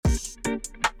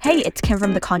Hey, it's Kim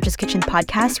from the Conscious Kitchen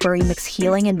podcast, where we mix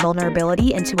healing and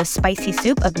vulnerability into a spicy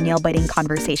soup of nail biting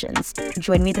conversations.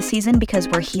 Join me this season because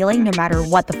we're healing no matter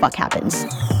what the fuck happens.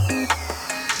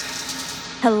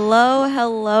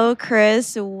 Hello,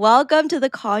 Chris. Welcome to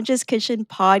the Conscious Kitchen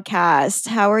podcast.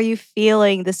 How are you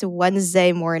feeling this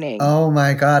Wednesday morning? Oh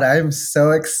my God, I'm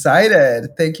so excited.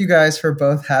 Thank you guys for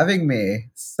both having me.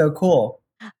 So cool.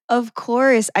 Of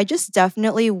course. I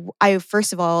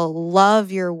first of all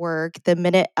love your work. The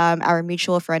minute our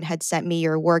mutual friend had sent me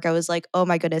your work, I was like, oh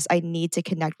my goodness, I need to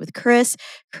connect with Chris.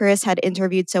 Chris had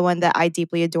interviewed someone that I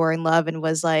deeply adore and love and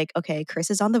was like, okay,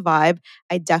 Chris is on the vibe.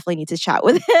 I definitely need to chat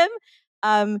with him.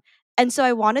 Um, and so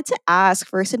I wanted to ask,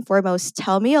 first and foremost,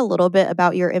 tell me a little bit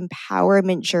about your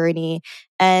empowerment journey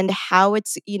and how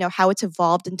it's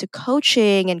evolved into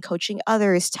coaching and coaching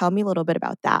others. Tell me a little bit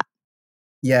about that.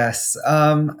 Yes.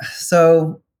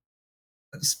 For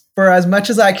as much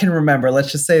as I can remember,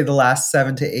 let's just say the last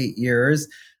 7 to 8 years,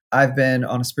 I've been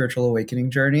on a spiritual awakening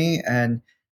journey. And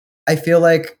I feel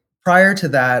like prior to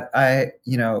that, I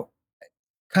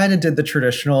kind of did the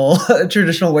traditional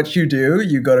traditional what you do.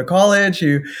 You go to college,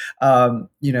 you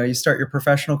start your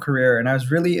professional career. And I was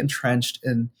really entrenched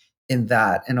in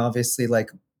that. And obviously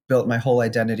like built my whole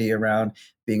identity around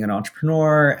being an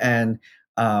entrepreneur and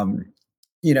um,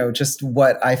 just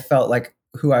what I felt like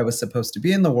who I was supposed to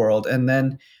be in the world. And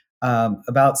then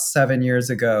about 7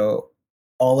 years ago,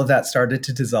 all of that started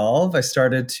to dissolve. I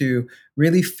started to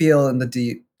really feel in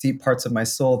the deep parts of my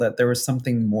soul that there was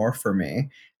something more for me.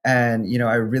 And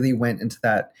I really went into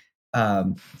that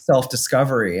self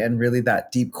discovery and really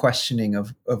that deep questioning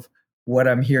of what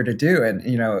I'm here to do,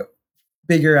 and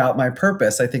figure out my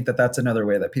purpose. I think that that's another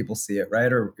way that people see it,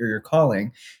 right? Or your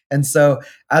calling. And so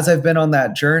as I've been on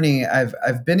that journey,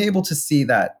 I've been able to see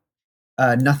that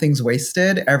nothing's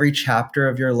wasted. Every chapter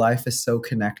of your life is so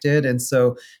connected. And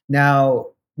so now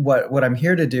what I'm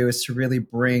here to do is to really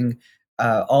bring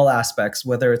all aspects,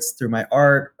 whether it's through my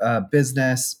art,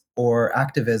 business, or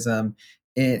activism,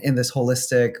 in this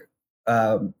holistic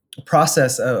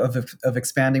process of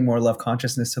expanding more love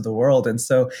consciousness to the world. And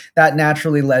so that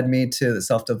naturally led me to the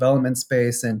self-development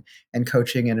space and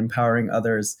coaching and empowering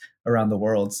others around the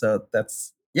world. So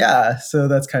that's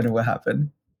kind of what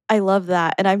happened. I love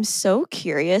that. And I'm so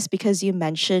curious because you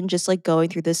mentioned just like going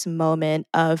through this moment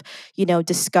of,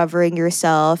 discovering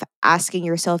yourself, asking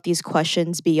yourself these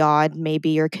questions beyond maybe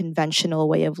your conventional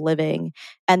way of living,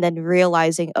 and then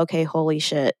realizing, okay, holy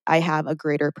shit, I have a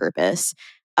greater purpose.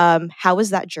 How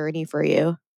was that journey for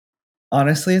you?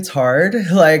 Honestly, it's hard.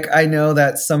 Like, I know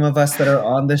that some of us that are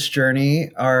on this journey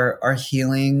are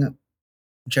healing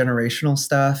generational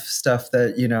stuff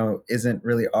that, isn't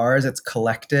really ours. It's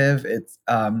collective.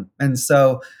 And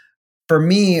so for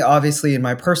me, obviously in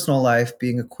my personal life,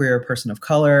 being a queer person of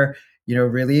color,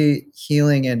 really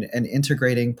healing and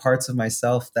integrating parts of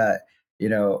myself that, you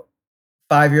know,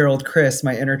 5-year-old Chris,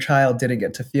 my inner child, didn't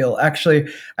get to feel. Actually,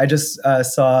 I just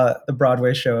saw the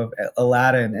Broadway show of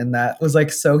Aladdin, and that was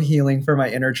like so healing for my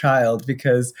inner child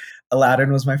because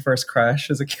Aladdin was my first crush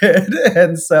as a kid.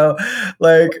 And so,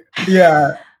 like,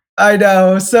 yeah, I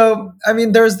know. So, I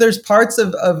mean, there's parts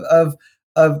of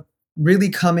really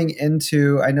coming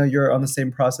into. I know you're on the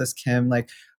same process, Kim. Like,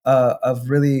 of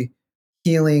really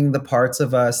healing the parts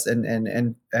of us and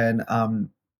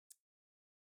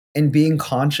being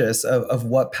conscious of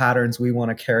what patterns we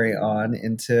want to carry on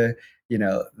into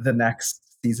the next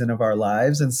season of our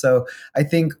lives. And so I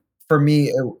think for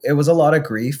me it was a lot of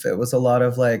grief. It was a lot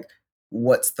of like,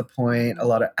 what's the point, a Mhm.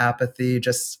 lot of apathy,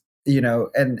 just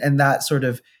and that sort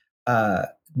of uh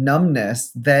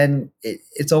numbness. Then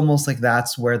it's almost like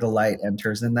that's where the light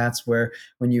enters, and that's where,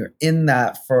 when you're in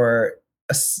that for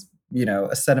a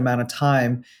set amount of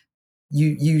time,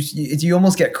 you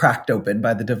almost get cracked open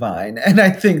by the divine. And I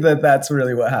think that that's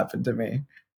really what happened to me.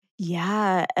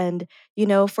 Yeah. And,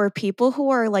 for people who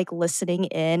are like listening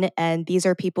in, and these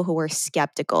are people who are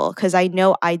skeptical, because I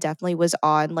know I definitely was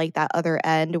on like that other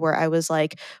end where I was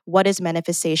like, what is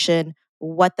manifestation?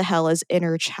 What the hell is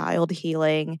inner child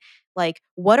healing? Like,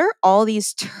 what are all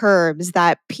these terms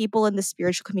that people in the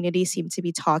spiritual community seem to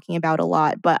be talking about a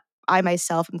lot? But I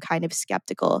myself am kind of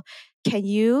skeptical. Can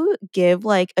you give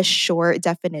like a short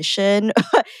definition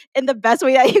in the best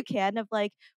way that you can of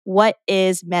like, what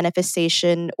is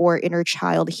manifestation or inner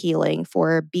child healing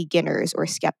for beginners or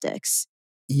skeptics?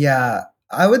 Yeah,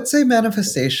 I would say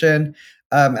manifestation.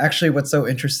 Actually, what's so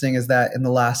interesting is that in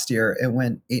the last year, it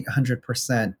went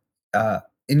 800% uh,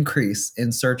 increase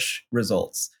in search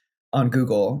results on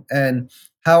Google. And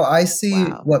how I see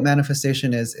Wow. what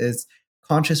manifestation is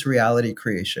conscious reality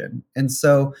creation. And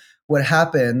so what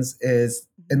happens is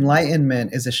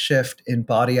enlightenment is a shift in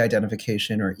body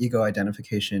identification or ego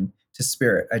identification to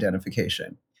spirit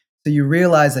identification. So you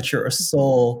realize that you're a Mhm.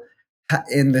 soul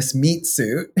in this meat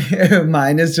suit.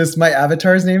 Mine is just my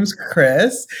avatar's name's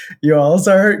Chris. You all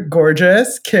are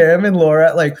gorgeous, Kim and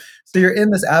Laura. Like, so you're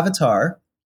in this avatar,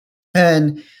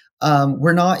 and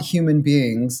we're not human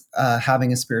beings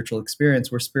having a spiritual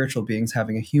experience. We're spiritual beings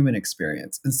having a human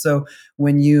experience. And so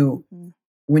when you Mhm.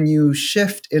 when you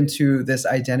shift into this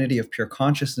identity of pure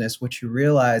consciousness, what you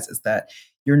realize is that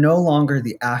you're no longer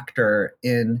the actor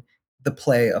in the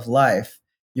play of life.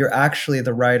 You're actually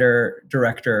the writer,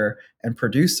 director, and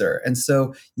producer. And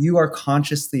so you are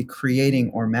consciously Mhm.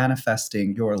 creating or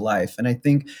manifesting your life. And I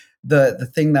think the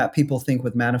thing that people think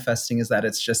with manifesting is that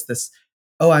it's just this,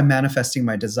 oh, I'm manifesting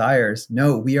my desires.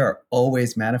 No, we are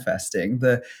always manifesting.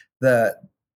 The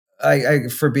I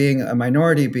for being a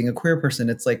minority, being a queer person,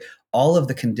 it's like all of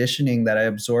the conditioning that I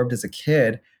absorbed as a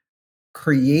kid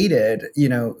created,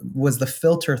 was the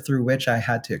filter through which I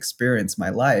had to experience my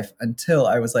life until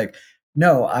I was like,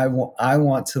 no, I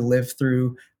want to live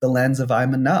through the lens of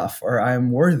I'm enough or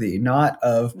I'm worthy, not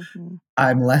of Mhm.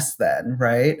 I'm less than,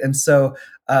 right? And so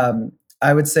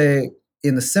I would say,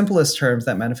 in the simplest terms,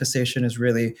 that manifestation is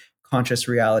really conscious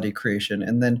reality creation.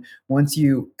 And then once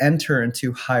you enter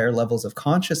into higher levels of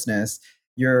consciousness,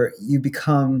 you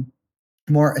become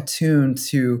more attuned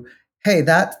to, hey,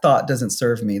 that thought doesn't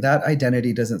serve me, that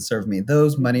identity doesn't serve me,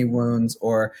 those money Mhm. wounds,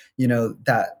 or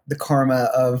that the karma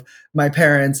of my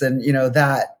parents, and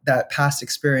that past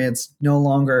experience no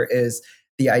longer is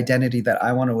the identity that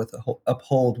I want to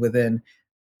uphold within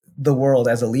the world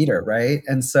as a leader, right?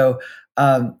 And so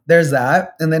there's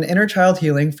that. And then inner child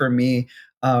healing for me,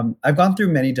 I've gone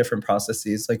through many different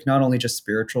processes, like not only just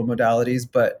spiritual modalities,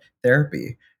 but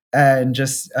therapy. And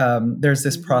just there's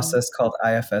this Mhm. process called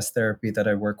IFS therapy that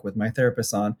I work with my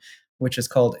therapist on, which is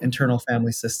called Mhm. internal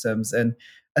family systems. And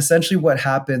essentially, what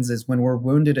happens is when we're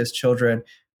wounded as children,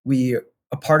 we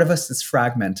a part of us is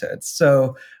fragmented.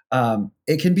 So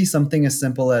it can be something as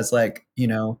simple as, like,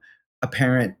 a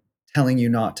parent telling you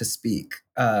not to speak,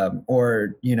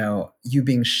 or you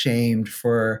being shamed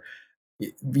for,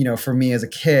 for me as a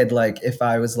kid, like if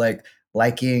I was like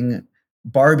liking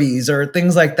Barbies or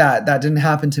things like that. That didn't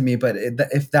happen to me, but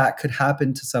if that could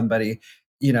happen to somebody,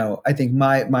 I think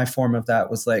my form of that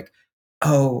was like,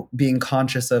 oh, being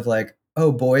conscious of like,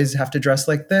 oh, boys have to dress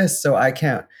like this, so I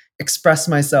can't express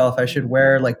myself. I should Mhm.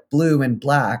 wear like blue and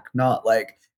black, not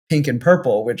like pink and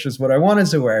purple, which is what I wanted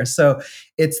to wear. So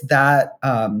it's that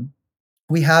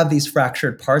we have these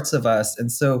fractured parts of us.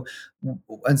 And so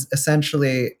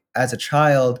essentially, as a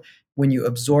child, when you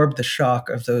absorb the shock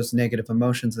of those negative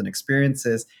emotions and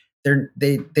experiences,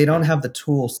 they don't have the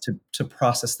tools to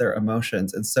process their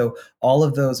emotions. And so all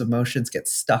of those emotions get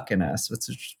stuck in us. It's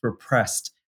just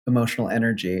repressed emotional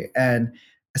energy. And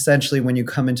essentially, when you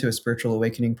come into a spiritual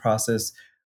awakening process,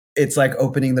 it's like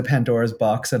opening the Pandora's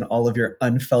box and all of your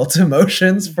unfelt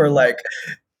emotions for Mhm. like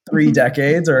 3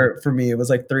 decades, or for me, it was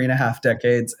like 3.5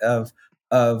 decades of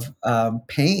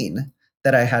pain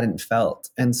that I hadn't felt.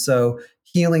 And so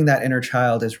healing that inner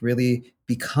child is really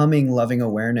becoming loving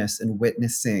awareness and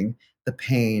witnessing the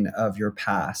pain of your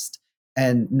past,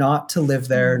 and not to live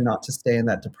there, Mm. not to stay in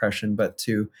that depression, but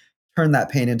to turn that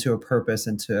pain into a purpose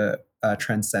and to,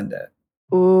 transcend it.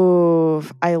 Ooh,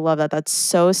 I love that. That's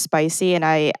so spicy,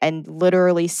 and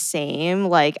literally same.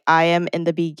 Like, I am in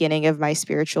the beginning of my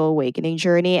spiritual awakening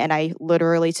journey, and I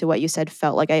literally, to what you said,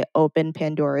 felt like I opened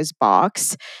Pandora's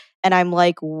box, and I'm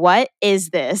like, "What is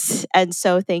this?" And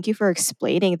so thank you for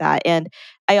explaining that. And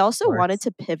I Of also wanted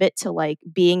course. to pivot to, like,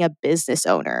 being a business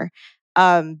owner,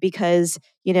 because,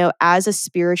 as a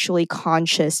spiritually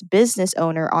conscious business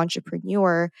owner,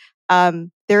 entrepreneur,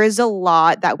 there is a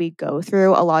lot that we go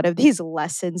through, a lot of these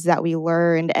lessons that we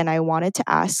learned. And I wanted to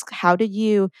ask, how did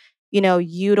you,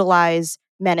 utilize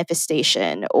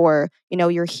manifestation or,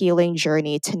 your healing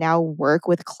journey to now work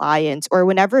with clients, or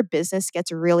whenever business gets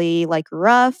really like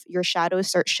rough, your shadows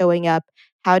start showing up?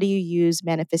 How do you use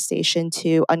manifestation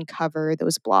to uncover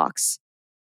those blocks?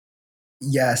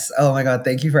 Yes. Oh my god,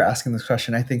 thank you for asking this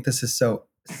question. I think this is so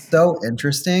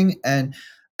interesting, and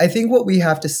I think what we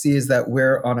have to see is that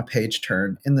we're on a page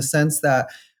turn, in the sense that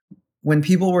when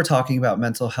people were talking about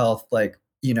mental health, like,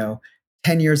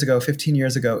 10 years ago, 15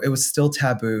 years ago, it was still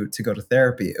taboo to go to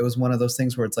therapy. It was one of those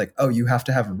things where it's like, "Oh, you have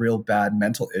to have real bad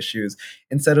mental issues,"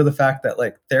 instead of the fact that,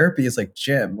 like, therapy is like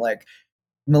gym. Like,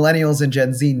 millennials and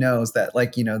Gen Z knows that,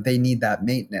 like, they need that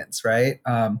maintenance, right?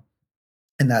 And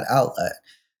that outlet.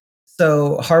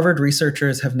 So, Harvard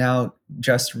researchers have now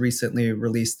just recently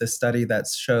released this study that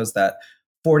shows that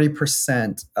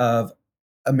 40% of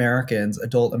Americans,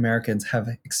 adult Americans, have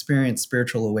experienced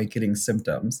spiritual awakening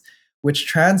symptoms, which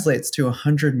translates to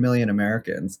 100 million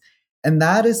Americans. And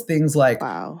that is things like,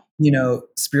 Wow.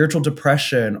 spiritual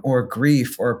depression or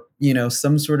grief or,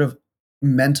 some sort of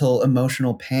mental,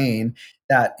 emotional pain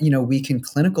that, we can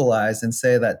clinicalize and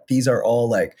say that these are all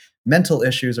like mental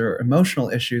issues or emotional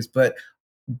issues. But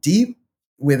deep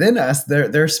within us,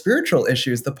 there are spiritual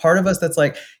issues. The part of us that's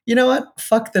like, you know what,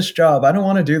 fuck this job. I don't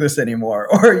want to do this anymore.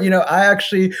 Or, I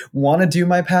actually want to do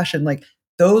my passion. Like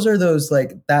those are those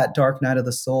like that dark night of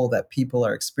the soul that people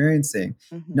are experiencing.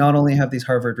 Mhm. Not only have these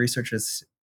Harvard researchers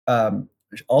um,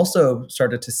 also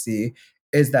started to see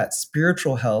is that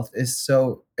spiritual health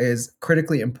is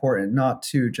critically important, not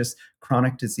to just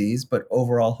chronic disease, but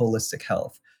overall holistic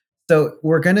health. So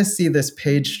we're going to see this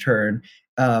page turn,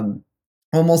 um,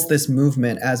 almost this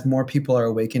movement as more people are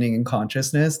awakening in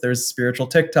consciousness. There's spiritual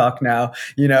TikTok now,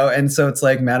 and so it's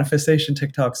like manifestation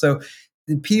TikTok. So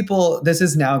people, this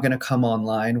is now going to come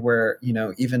online where,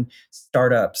 even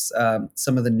startups,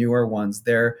 some of the newer ones,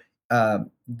 they're Mhm.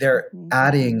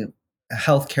 adding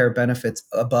healthcare benefits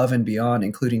above and beyond,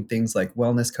 including things like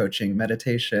wellness coaching,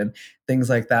 meditation, things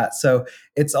like that. So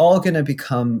it's all going to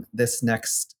become this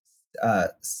next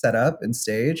setup and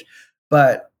stage.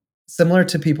 But similar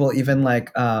to people, even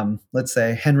like, let's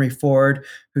say Henry Ford,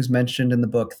 who's mentioned in the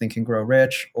book Think and Grow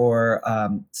Rich, or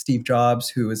Steve Jobs,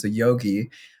 who is a yogi,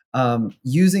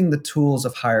 using the tools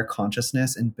of higher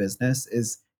consciousness in business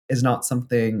is not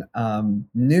something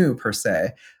new per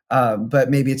se, but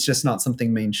maybe it's just not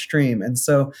something mainstream. And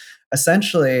so,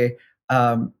 essentially,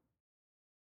 um,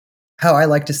 how I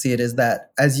like to see it is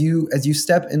that as you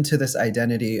step into this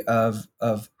identity of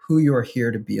who you are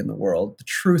here to be in the world, the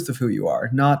truth of who you are,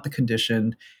 not the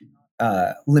conditioned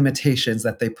limitations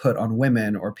that they put on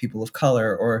women or people of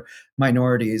color or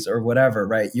minorities or whatever,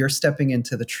 right? You're stepping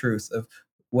into the truth of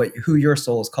who your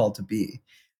soul is called to be.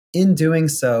 In doing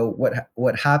so,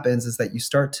 what happens is that you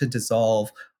start to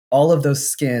dissolve all of those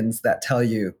skins that tell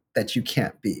you that you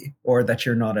can't be or that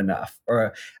you're not enough.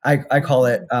 Or I call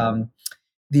it Mhm.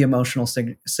 the emotional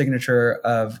signature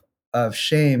of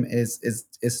shame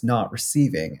is not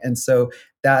receiving. And so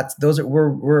that's those are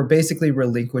we're basically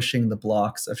relinquishing the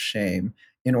blocks of shame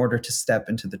in order to step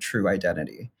into the true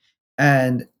identity.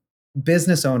 And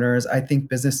business owners, I think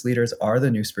business leaders are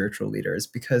the new spiritual leaders,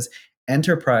 because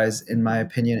enterprise, in my Mhm.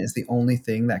 opinion, is the only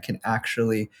thing that can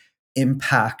actually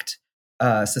impact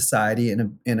society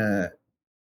in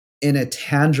a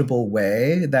tangible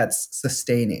way that's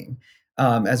sustaining,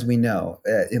 as we know,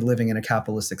 in living in a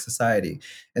capitalistic society.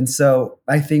 And so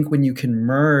I think when you can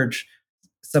merge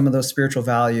some of those spiritual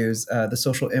values, the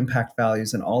social impact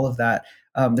values, and all of that,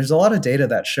 there's a lot of data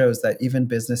that shows that even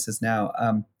businesses now,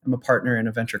 I'm a partner in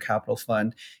a venture capital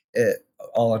fund,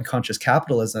 all on conscious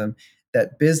capitalism,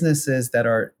 that businesses that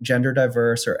are gender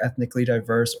diverse or ethnically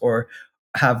diverse or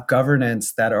have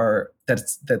governance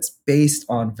that's based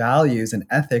on values and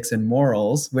ethics and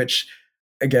morals, which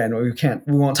again we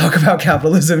won't talk about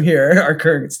capitalism here, our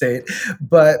current state,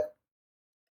 but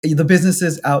the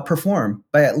businesses outperform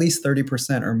by at least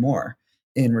 30% or more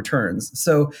in returns.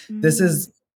 So this Mm.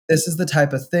 is this is the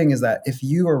type of thing, is that if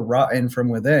you are rotten from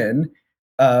within,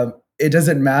 it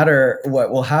doesn't matter what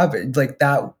will happen. Like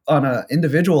that on an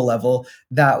individual level,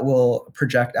 that will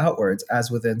project outwards,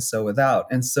 as within, so without.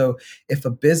 And so if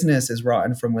a business is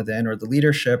rotten from within, or the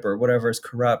leadership or whatever is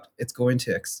corrupt, it's going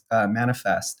to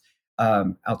manifest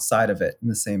outside of it in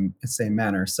the same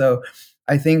manner. So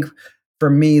I think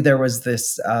for me, there was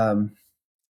this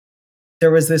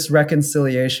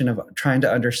reconciliation of trying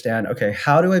to understand, okay,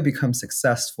 how do I become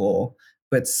successful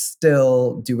but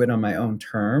still do it on my own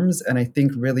terms? And I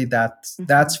think really that's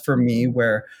Mhm. for me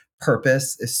where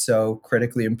purpose is so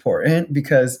critically important,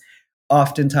 because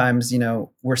oftentimes,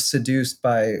 we're seduced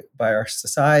by our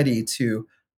society to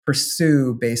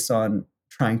pursue based on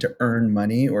trying to earn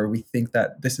money, or we think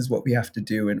that this is what we have to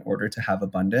do in order to have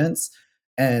abundance.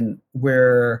 And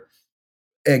we're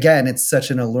again, it's such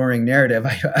an alluring narrative.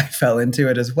 I fell into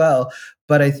it as well.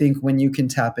 But I think when you can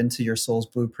tap into your soul's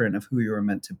blueprint of who you are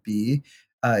meant to be,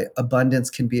 abundance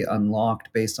can be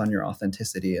unlocked based on your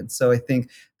authenticity. And so I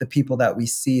think the people that we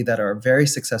see that are very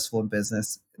successful in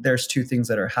business, there's two things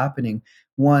that are happening.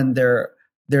 One,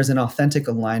 there's an authentic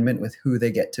alignment with who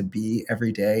they get to be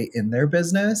every day in their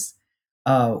business,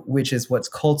 which is what's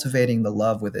cultivating the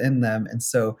love within them. And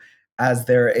so as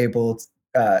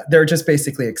they're just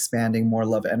basically expanding more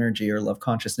love energy or love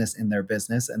consciousness in their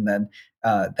business, and then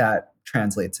that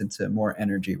translates into more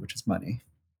energy, which is money.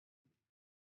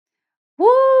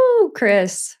 Woo,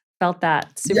 Chris. Felt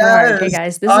that super hard. Hey Yes,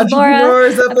 guys, this is Laura.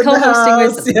 entrepreneurs up I'm in the co-hosting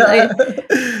with house,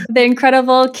 yeah. the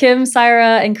incredible Kim,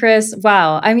 Saira, and Chris.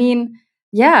 Wow. I mean,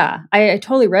 yeah, I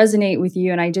totally resonate with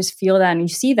you, and I just feel that, and you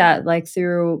see that like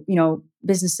through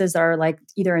businesses that are like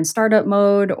either in startup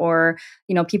mode or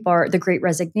people are the Great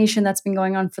Resignation that's been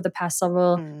going on for the past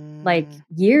several like Mm.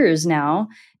 years now,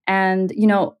 and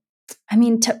I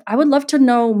mean, I would love to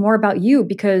know more about you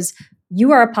because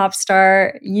you are a pop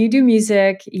star, you do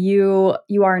music, you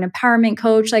are an empowerment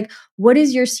coach. Like, what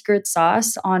is your secret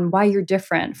sauce on why you're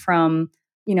different from,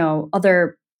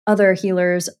 other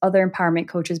healers, other empowerment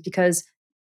coaches? Because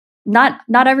not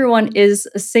everyone is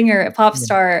a singer, a pop Yeah.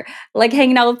 star, like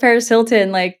hanging out with Paris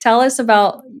Hilton. Like, tell us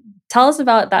about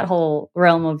that whole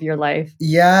realm of your life.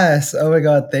 Yes, oh my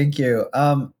god, thank you.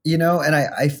 And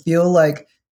I feel like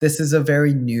this is a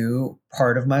very new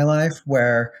part of my life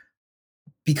where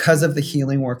because of the Mhm.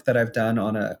 healing work that I've done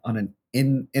on an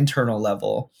internal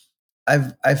level, I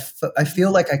feel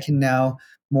Mhm. like I can now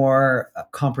more,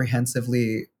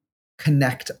 comprehensively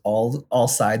connect all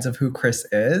sides of who Chris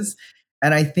is,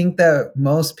 and I think that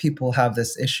most people have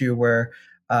this issue where,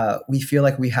 we feel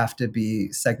like we have to be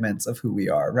segments of who we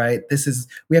are, right?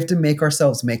 We have to make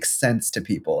ourselves make sense to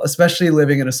people, especially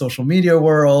living in a social media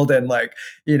world and, like,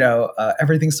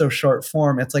 everything's so short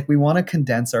form. It's like we wanna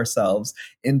condense ourselves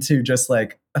into just,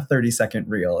 like, a 30-second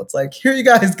reel. It's like, "Here you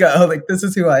guys go, like, this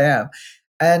is who I am."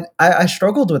 And I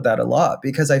struggled with that a lot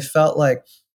because I felt like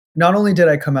not only did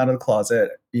I come out of the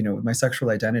closet, with my sexual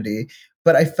identity,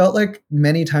 but I felt like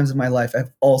many times in my life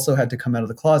I've also had to come out of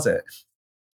the closet.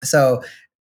 So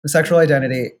the sexual Mhm.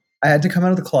 identity, I had to come out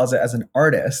of the closet as an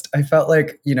artist. I felt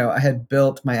like, I had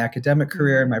built my academic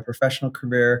career, Mhm. my professional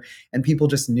career, and people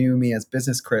just knew me as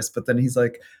business Chris. But then he's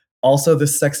like, also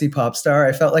this sexy pop star.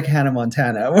 I felt like Hannah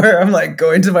Montana, where I'm like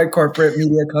going to my corporate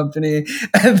media company,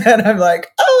 and then I'm like,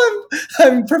 oh,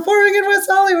 I'm performing in West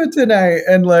Hollywood tonight,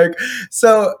 and like,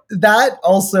 so that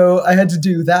also I had to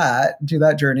do that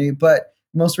journey. But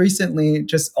most recently,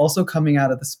 just also coming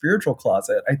out of the spiritual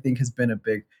closet, I think has been a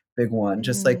big one.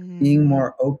 Just like being Mhm.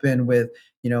 more open with,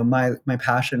 my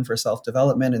passion for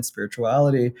self-development and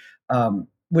spirituality,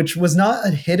 which was not a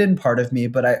hidden part of me,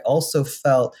 but I also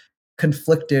felt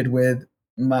conflicted with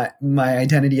my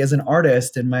identity as an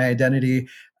artist and my identity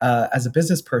as a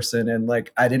business person, and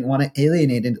like I didn't want to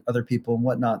alienate other people and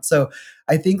whatnot. So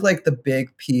I think like the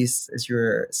big piece, as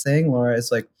you're saying, Laura,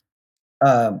 is like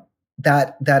um,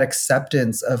 that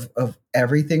acceptance of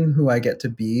everything who I get to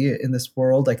be in this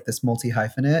world, like this multi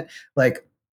hyphenate, like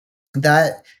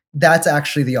that that's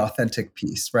actually the authentic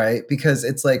piece, right? Because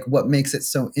it's like what makes it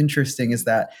so interesting is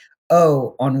that,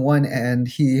 oh, on one end,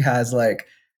 he has like,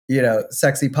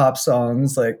 sexy pop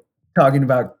songs, like talking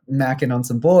about macking on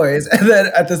some boys. And then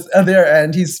at this other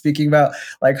end, he's speaking about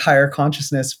like higher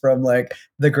consciousness from like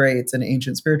the greats and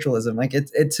ancient spiritualism. Like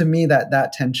it to me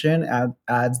that tension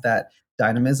adds that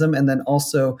dynamism. And then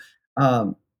also,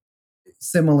 um,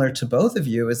 similar to both of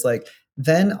you is like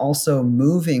then also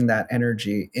moving that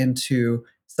energy into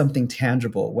something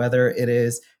tangible, whether it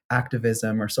is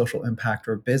activism or social impact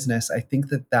or business. I think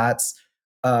that that's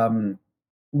um,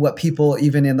 what people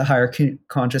even in the higher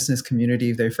consciousness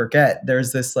community they forget.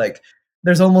 There's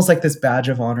almost like this badge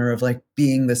of honor of like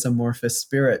being this amorphous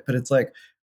spirit, but it's like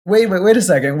wait a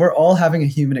second. We're all having a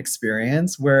human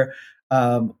experience. We're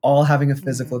all having a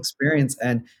physical Mhm. experience.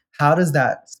 And how does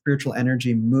that spiritual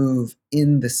energy move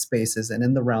in the spaces and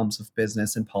in the realms of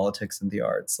business and politics and the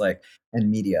arts, like, and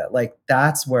media? Like,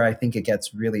 that's where I think it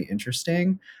gets really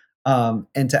interesting.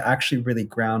 And to actually really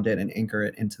ground it and anchor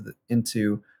it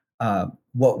into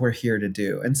what we're here to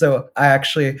do. And so I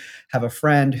actually have a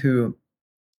friend who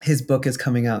his book is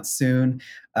coming out soon.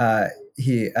 Uh,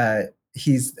 he's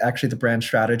actually the brand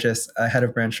strategist, head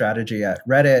of brand strategy at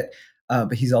Reddit,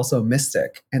 but he's also a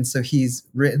mystic, and so he's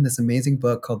written this amazing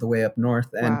book called The Way Up North,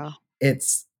 and Wow.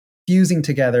 it's fusing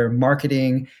together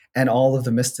marketing and all of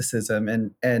the mysticism,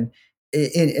 and him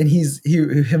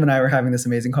and I were having this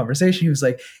amazing conversation. He was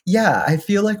like, "Yeah, I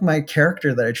feel like my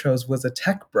character that I chose was a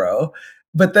tech bro."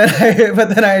 But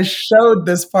then I showed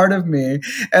this part of me,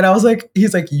 and I was like,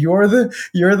 he's like, you're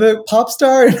the pop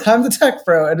star, and I'm the tech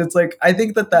bro, and it's like I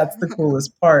think that that's the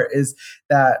coolest part is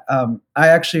that I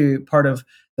actually part of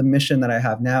the mission that I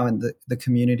have now and the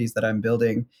communities that I'm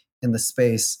building in the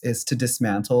space is to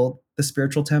dismantle the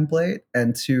spiritual template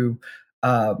and to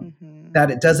um, Mhm.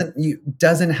 that it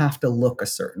doesn't have to look a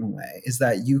certain way. Is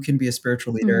that you can be a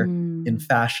spiritual leader in Mm.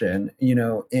 fashion,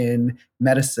 in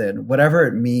medicine, whatever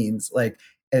it means. Like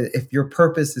if your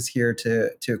purpose is here to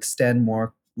extend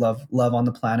more love on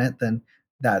the planet, then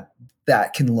that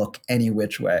that can look any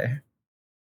which way.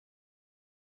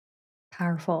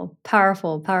 Powerful,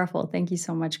 powerful, powerful. Thank you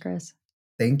so much, Chris.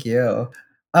 Thank you.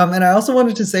 And I also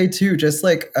wanted to say too, just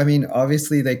like, I mean,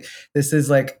 obviously, like this is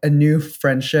like a new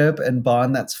friendship and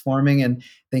bond that's forming. And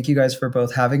thank you guys for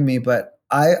both having me. But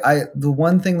the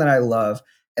one thing that I love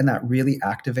and that really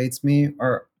activates me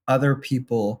are other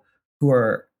people who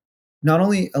are not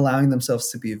only allowing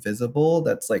themselves to be visible,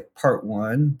 that's like part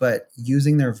one, but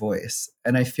using their voice.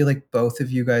 And I feel like both of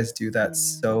you guys do that Mm.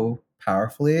 so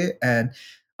powerfully. And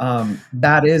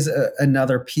that is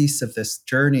another piece of this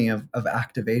journey of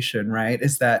activation, right?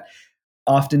 Is that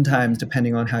oftentimes, Mm.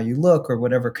 depending on how you look or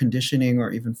whatever conditioning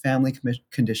or even family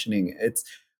conditioning, it's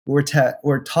we're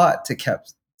taught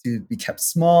to be kept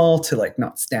small, to like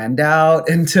not stand out,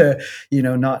 and to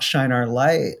not shine our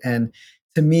light. And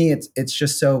to me, it's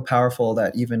just so powerful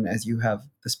that even as you have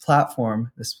this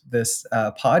platform, this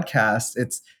podcast,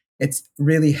 it's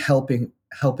really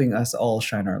helping us all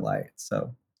shine our light.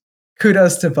 So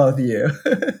kudos to both of you.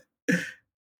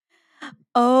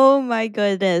 Oh my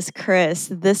goodness, Chris,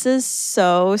 this is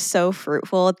so, so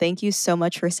fruitful. Thank you so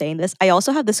much for saying this. I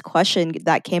also have this question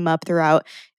that came up throughout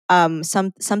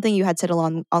something you had said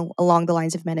along the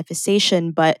lines of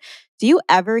manifestation, but do you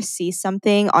ever see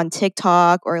something on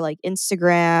TikTok or like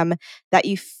Instagram that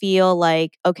you feel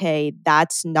like, okay,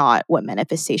 that's not what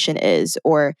manifestation is?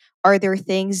 Or are there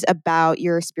things about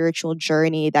your spiritual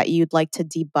journey that you'd like to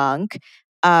debunk?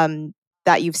 Um,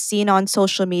 that you've seen on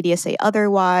social media say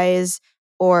otherwise?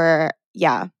 Or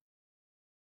yeah.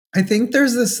 I think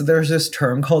there's this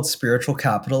term called spiritual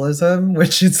capitalism,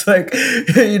 which is like,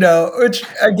 which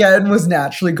again was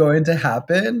naturally going to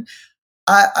happen.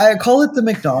 I call it the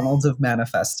McDonald's of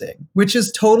manifesting, which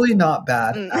is totally not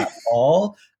bad Mm. at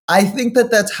all. I think that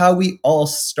that's how we all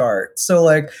start. So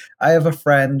like, I have a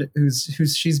friend who's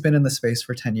she's been in the space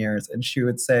for 10 years, and she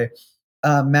would say,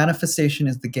 manifestation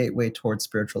is the gateway towards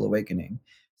spiritual awakening.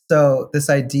 So, this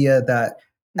idea that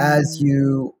as Mm.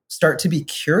 you start to be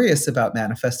curious about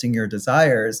manifesting your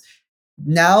desires,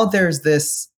 now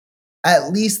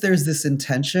at least there's this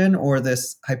intention or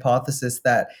this hypothesis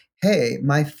that, hey,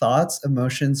 my thoughts,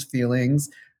 emotions, feelings,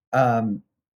 um,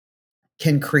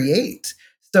 can create.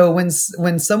 So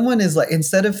when someone is like,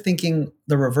 instead of thinking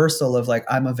the reversal of like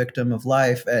I'm a victim of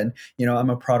life and I'm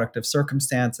a product of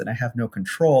circumstance and I have no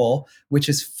control, which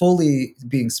is fully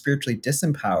being spiritually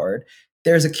disempowered,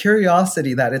 there's a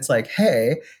curiosity that it's like,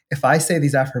 hey, if I say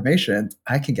these affirmations,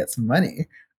 I can get some money.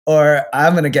 Or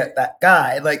I'm gonna get that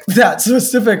guy, like that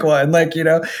specific one,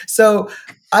 So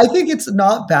I think it's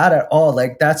not bad at all.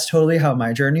 Like that's totally how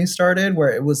my journey started, where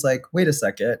it was like, wait a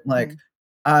second, like Mm.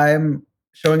 I'm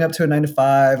showing up to a 9 to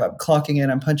 5, I'm clocking in,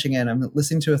 I'm punching in, I'm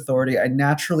listening to authority. I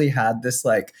naturally had this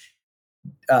like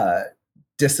uh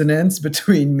dissonance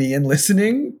between me and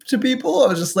listening to people. I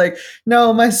was just like,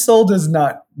 no, my soul does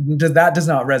not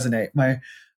resonate.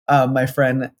 My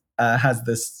friend has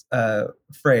this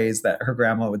phrase that her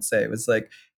grandma would say. It was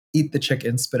like, eat the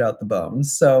chicken, spit out the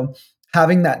bones. So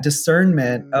having that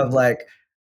discernment of Mm. like,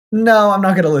 no, I'm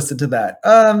not going to listen to that.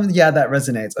 Yeah, that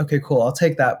resonates. Okay, cool. I'll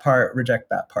take that part, reject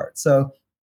that part. So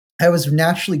I was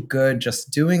naturally good just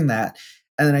doing that.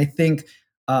 And then I think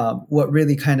what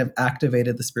really kind of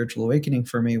activated the spiritual awakening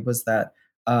for me was that,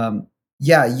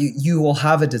 yeah, you will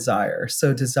have a desire.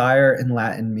 So desire in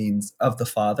Latin means of the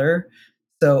Father.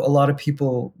 So a lot of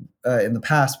people in the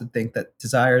past would think that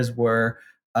desires were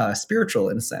spiritual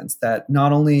in a sense, that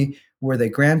not only were they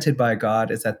granted by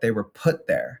God, is that they were put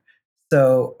there.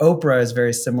 So Oprah is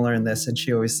very similar in this, and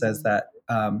she always says Mm.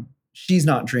 that she's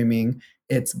not dreaming,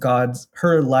 it's God's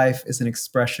her life is an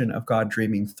expression of God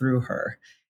dreaming through her.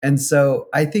 And so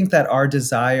I think that our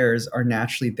desires are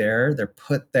naturally there. They're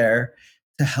put there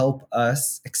to help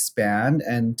us expand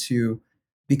and to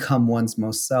become one's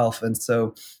most self. And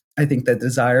so I think that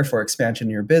desire for expansion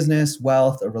in your business,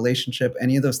 wealth, a relationship,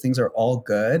 any of those things are all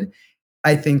good.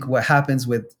 I think what happens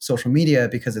with social media,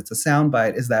 because it's a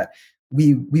soundbite, is that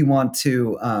we want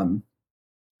to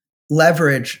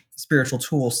leverage spiritual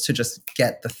tools to just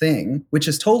get the thing, which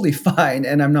is totally fine.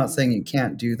 And I'm not saying you Mm.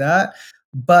 can't do that.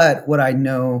 But what I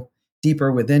know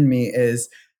deeper within me is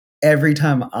every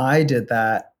time I did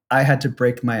that, I had to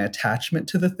break my attachment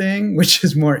to the thing, which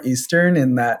is more Eastern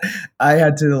in that I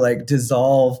had to like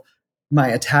dissolve my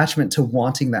attachment to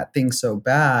wanting that thing so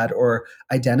bad or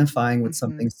identifying with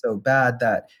something Mhm. so bad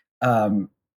that um,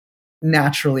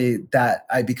 naturally that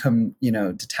I become,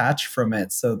 detached from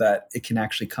it so that it can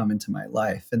actually come into my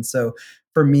life. And so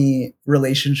for me,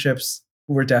 relationships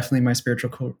were definitely my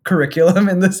spiritual curriculum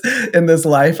in this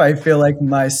life. I feel like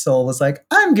my soul was like,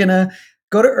 I'm gonna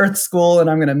go to Earth School and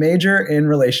I'm going to major in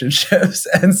relationships.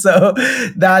 And so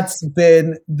that's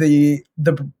been the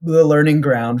learning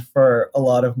ground for a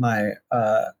lot of my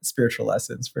spiritual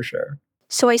lessons for sure.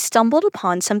 So I stumbled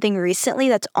upon something recently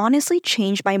that's honestly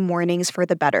changed my mornings for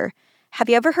the better. Have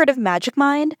you ever heard of Magic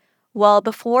Mind? Well,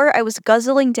 before I was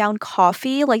guzzling down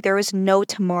coffee like there was no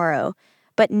tomorrow.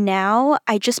 But now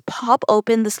I just pop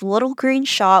open this little green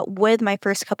shot with my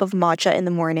first cup of matcha in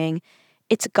the morning.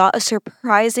 It's got a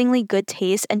surprisingly good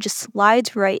taste and just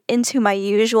slides right into my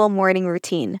usual morning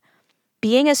routine.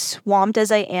 Being as swamped as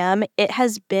I am, it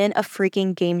has been a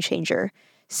freaking game changer.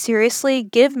 Seriously,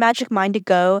 give Magic Mind a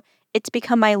go. It's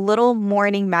become my little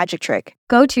morning magic trick.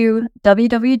 Go to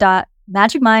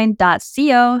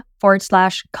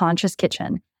www.magicmind.co/conscious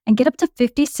kitchen and get up to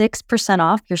 56%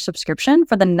 off your subscription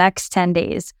for the next 10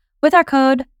 days with our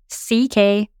code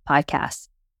CK Podcast.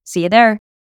 See you there.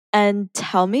 And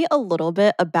tell me a little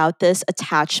bit about this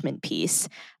attachment piece.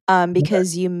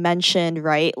 Because you mentioned,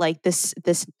 right, like this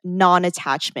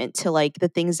non-attachment to like the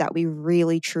things that we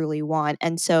really truly want.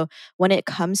 And so when it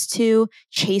comes to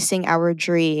chasing our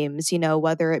dreams,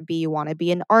 whether it be you want to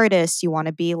be an artist, you want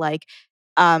to be like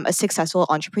a successful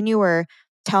entrepreneur,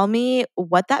 tell me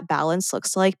what that balance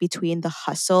looks like between the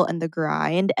hustle and the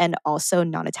grind and also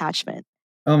non-attachment.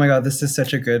 Oh my God, this is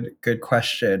such a good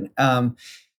question.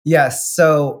 Yes,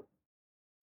 so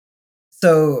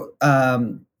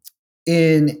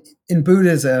in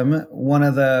Buddhism, one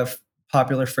of the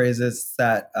popular phrases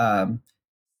that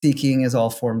seeking is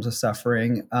all forms of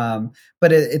suffering,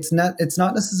 but it's not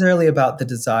necessarily about the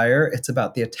desire; it's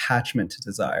about the attachment to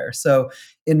desire. So,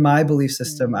 in my belief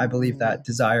system, I believe that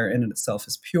desire in itself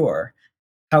is pure.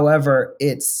 However,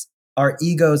 it's our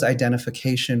ego's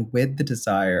identification with the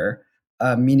desire,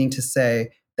 meaning to say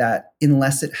that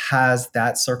unless it has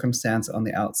that circumstance on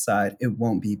the outside, it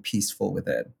won't be peaceful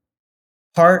within.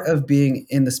 Part of being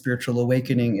in the spiritual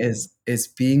awakening is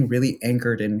being really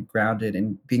anchored and grounded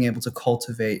and being able to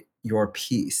cultivate your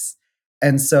peace.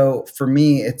 And so for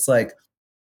me, it's like,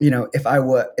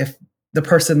 if the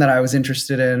person that I was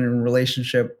interested in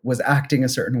relationship was acting a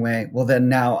certain way, well, then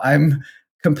now I'm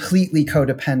completely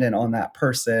codependent on that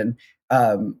person,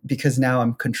 because now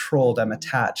I'm controlled, I'm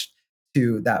attached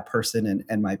to that person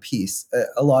and my peace.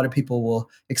 A lot of people will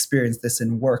experience this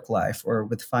in work life or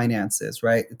with finances,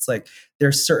 right? It's like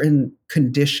there's certain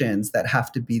conditions that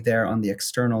have to be there on the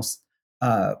external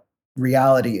uh,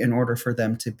 reality in order for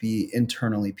them to be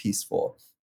internally peaceful.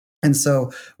 And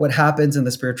so, what happens in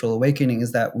the spiritual awakening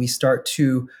is that we start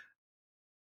to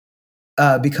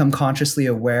become consciously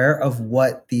aware of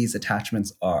what these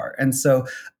attachments are. And so,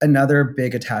 another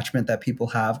big attachment that people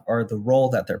have are the role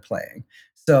that they're playing.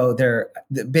 So,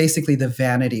 basically the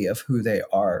vanity of who they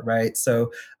are, right?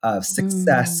 So,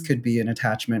 success Mm. could be an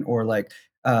attachment, or like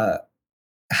uh,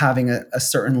 having a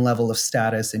certain level of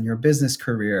status in your business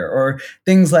career or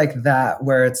things like that,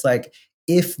 where it's like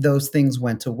if those things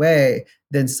went away,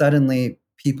 then suddenly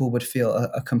people would feel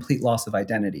a complete loss of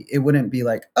identity. It wouldn't be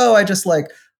like, oh, I just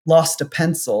like lost a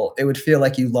pencil. It would feel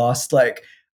like you lost like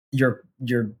your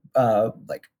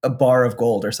like a bar of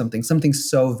gold or something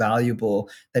so valuable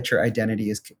that your identity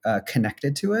is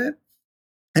connected to it.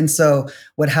 And so,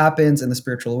 what happens in the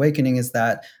spiritual awakening is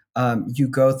that you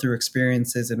go through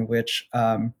experiences in which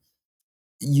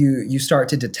you start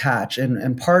to detach,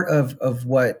 and part of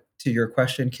what, to your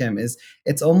question, Kim, is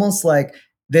it's almost like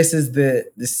this is the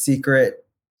secret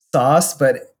sauce,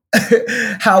 but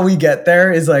how we get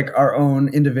there is like our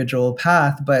own individual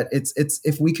path. But it's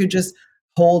if we could just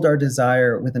hold our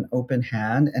desire with an open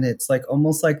hand, and it's like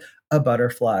almost like a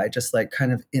butterfly just like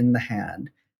kind of in the hand,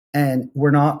 and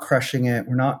we're not crushing it,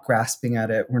 we're not grasping at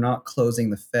it, we're not closing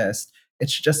the fist,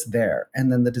 it's just there,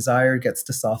 and then the desire gets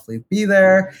to softly be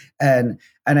there. And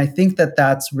I think that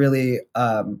that's really,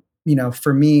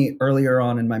 for me earlier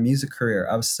on in my music career,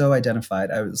 I was so identified.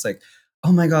 I was like,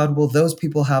 oh my God, well, those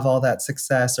people have all that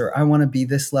success, or I want to be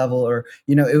this level, or,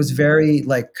 it was very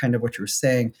like kind of what you were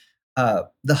saying.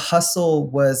 The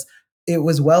hustle it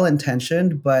was well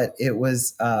intentioned, but it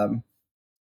was,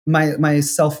 my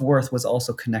self-worth was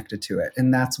also connected to it.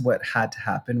 And that's what had to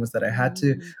happen, was that I had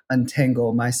to Mm.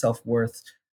 untangle my self-worth.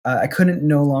 I couldn't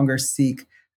no longer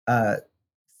uh,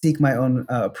 seek my own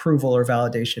approval or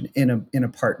validation in a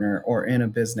partner or in a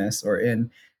business or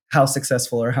in how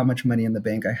successful or how much money in the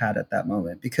bank I had at that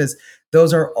moment, because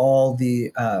those are all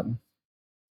the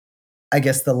I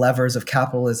guess the levers of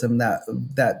capitalism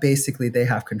that basically they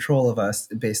have control of us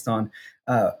based on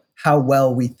how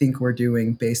well we think we're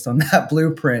doing. Based on that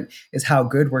blueprint is how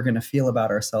good we're going to feel about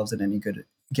ourselves at any good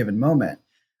given moment.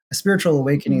 A spiritual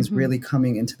awakening is Mhm. really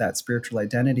coming into that spiritual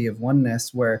identity of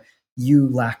oneness, where you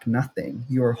lack nothing.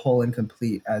 You are whole and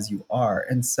complete as you are.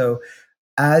 And so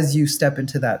as you step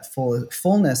into that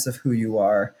fullness of who you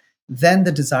are, then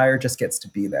the desire just gets to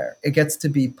be there. It gets to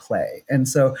be play. And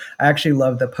so I actually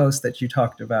love the post that you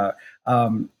talked about.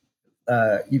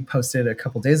 You posted a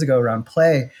couple days ago around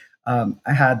play. I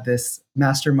had this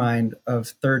mastermind of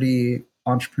 30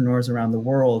 entrepreneurs around the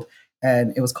world,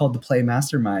 and it was called the Play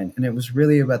Mastermind. And it was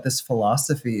really about this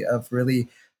philosophy of really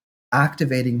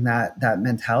activating that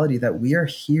mentality that we are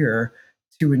here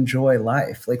to enjoy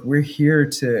life. Like we're here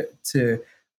to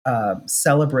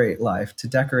celebrate life, to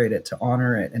decorate it, to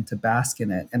honor it, and to bask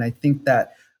in it. And I think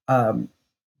that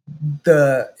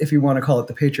the if you want to call it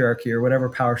the patriarchy or whatever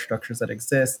power structures that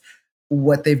exist,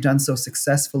 what they've done so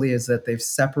successfully is that they've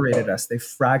separated us, they've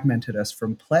fragmented us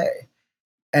from play,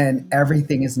 and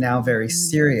everything is now very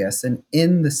serious. And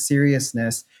in the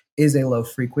seriousness is a low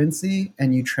frequency,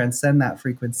 and you transcend that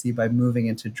frequency by moving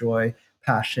into joy,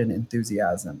 passion,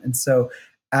 enthusiasm. And so,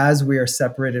 as we are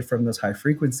separated from those high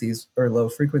frequencies or low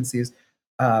frequencies,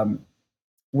 um,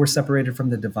 we're separated from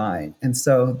the divine. And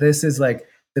so, this is like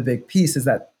the big piece is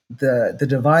that the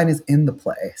divine is in the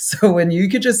play. So when you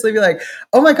could just be like,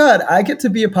 oh my God, I get to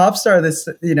be a pop star this,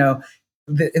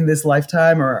 in this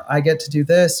lifetime, or I get to do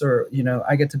this, or,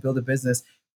 I get to build a business.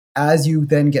 As you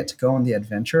then get to go on the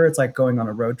adventure, it's like going on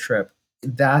a road trip.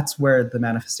 That's where the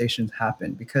manifestations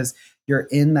happen because you're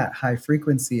in that high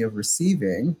frequency of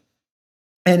receiving.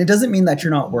 And it doesn't mean that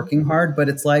you're not working hard, but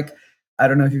it's like, I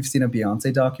don't know if you've seen a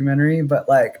Beyonce documentary, but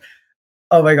like,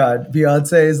 oh my God,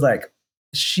 Beyonce is like,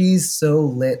 she's so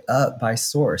lit up by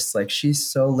source. Like she's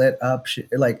so lit up.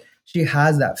 She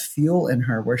has that fuel in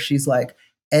her where she's like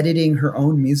editing her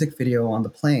own music video on the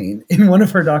plane in one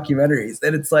of her documentaries.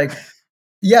 And it's like,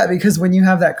 yeah, because when you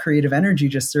have that creative energy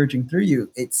just surging through you,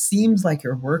 it seems like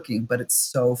you're working, but it's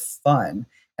so fun.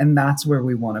 And that's where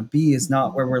we want to be, is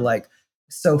not where we're like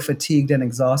so fatigued and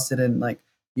exhausted. And like,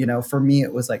 for me,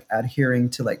 it was like adhering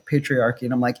to like patriarchy.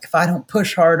 And I'm like, if I don't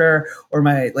push harder, or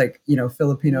my like,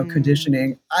 Filipino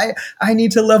conditioning, I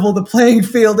need to level the playing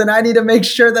field, and I need to make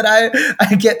sure that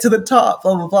I get to the top,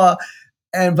 blah, blah, blah.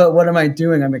 But what am I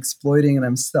doing? I'm exploiting and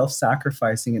I'm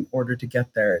self-sacrificing in order to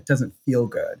get there. It doesn't feel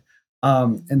good.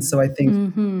 And so I think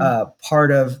Mhm.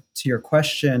 part of, to your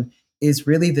question, is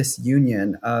really this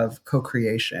union of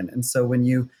co-creation. And so when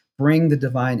you bring the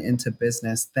divine into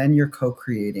business, then you're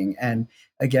co-creating. And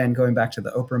again, going back to the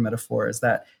Oprah metaphor, is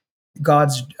that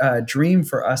God's dream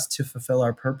for us to fulfill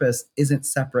our purpose isn't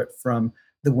separate from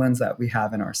the ones that we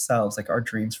have in ourselves, like our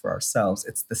dreams for ourselves.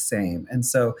 It's the same. And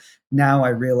so now I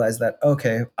realize that,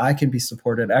 okay, I can be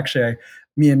supported. Actually,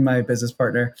 me and my business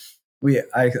partner,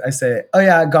 I say, oh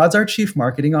yeah, God's our chief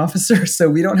marketing officer, so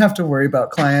we don't have to worry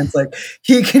about clients. Like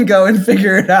he can go and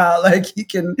figure it out. Like he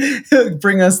can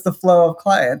bring us the flow of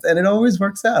clients, and it always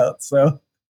works out. So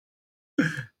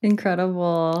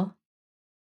Incredible.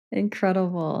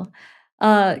 Incredible.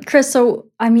 Chris, so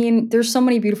I mean, there's so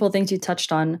many beautiful things you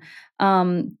touched on.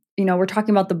 We're talking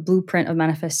about the blueprint of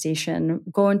manifestation.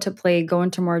 Go into play, go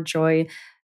into more joy,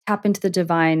 tap into the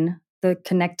divine, the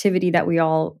connectivity that we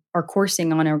all are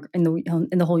coursing on in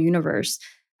the whole universe.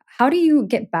 How do you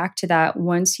get back to that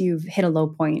once you've hit a low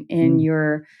point in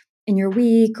your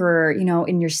week, or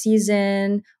in your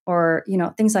season, or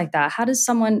things like that? How does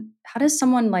someone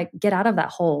like get out of that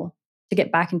hole to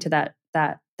get back into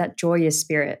that joyous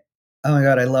spirit? oh my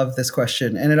God, I love this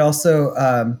question. And it also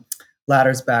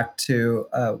ladders back to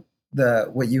the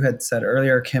what you had said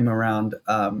earlier, Kim, around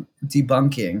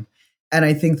debunking. And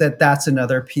I think that that's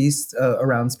another piece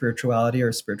around spirituality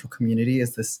or spiritual community,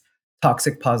 is this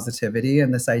toxic positivity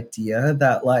and this idea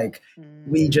that like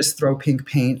we just throw pink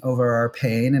paint over our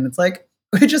pain, and it's like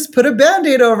we just put a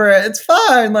band-aid over it. It's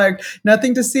fine. Like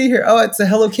nothing to see here. Oh, it's a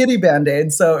Hello Kitty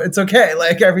band-aid, so it's okay.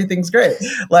 Like everything's great.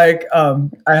 Like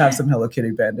I have some Hello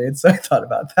Kitty band-aids, so I thought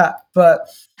about that. But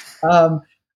um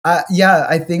yeah,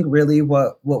 I think really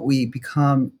what we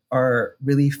become are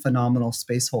really phenomenal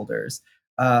space holders.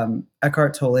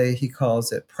 Eckhart Tolle, he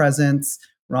calls it presence.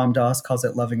 Ram Dass calls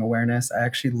it loving awareness. I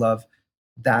actually love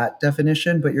that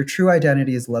definition, but your true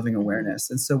identity is loving awareness.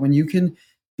 And so when you can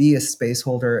be a space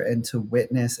holder and to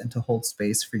witness and to hold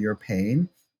space for your pain,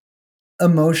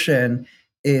 emotion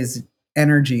is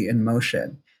energy in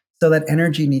motion. So that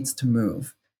energy needs to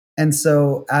move. And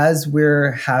so as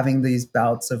we're having these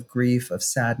bouts of grief, of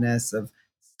sadness, of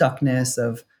stuckness,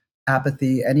 of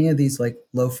apathy, any of these like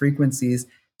low frequencies,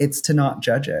 it's to not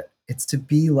judge it. It's to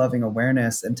be loving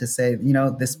awareness and to say,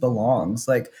 this belongs.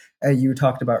 Like you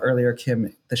talked about earlier,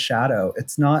 Kim, the shadow.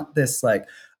 It's not this like,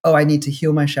 oh, I need to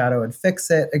heal my shadow and fix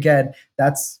it. Again,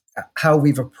 that's how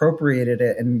we've appropriated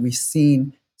it, and we've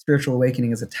seen spiritual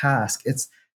awakening as a task. It's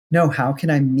no, how can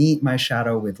I meet my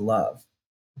shadow with love?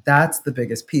 That's the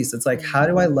biggest piece. It's like, how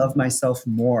do I love Mm. myself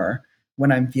more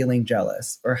when I'm feeling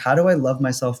jealous? Or how do I love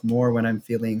myself more when I'm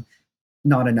feeling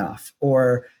not enough?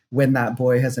 Or when that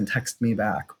boy hasn't texted me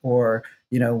back? Or,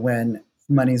 when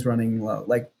money's running low.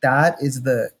 Like that is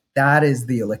the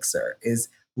elixir, is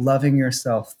loving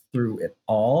yourself through it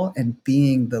all and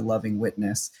being the loving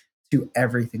witness to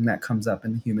everything that comes up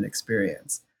in the human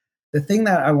experience. The thing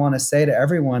that I want to say to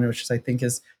everyone, which I think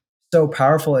is so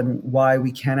powerful and why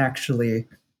we can actually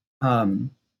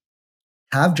um,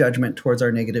 have judgment towards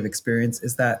our negative experience,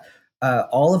 is that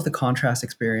all of the contrast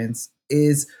experience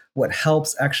is what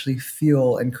helps actually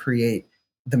fuel and create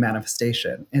the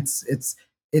manifestation. It's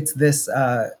this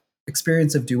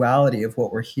experience of duality of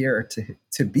what we're here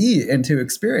to be and to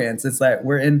experience. It's that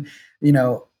we're in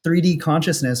 3D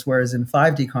consciousness, whereas in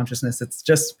 5D consciousness it's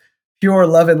just pure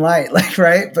love and light, like,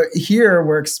 right? But here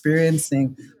we're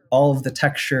experiencing all of the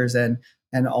textures and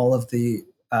all of the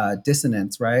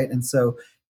dissonance, right? And so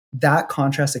that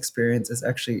contrast experience is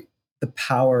actually the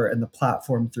power and the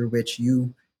platform through which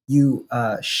you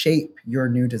shape your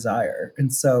new desire.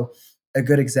 And so a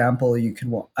good example,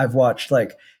 I've watched,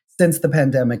 like, since the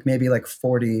pandemic, maybe like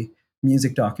 40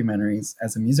 music documentaries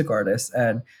as a music artist,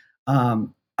 and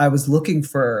I was looking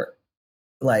for,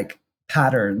 like,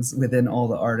 patterns within all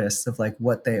the artists of like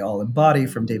what they all embody,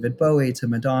 from David Bowie to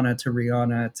Madonna to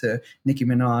Rihanna to Nicki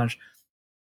Minaj.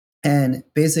 And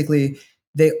basically,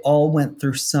 they all went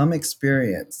through some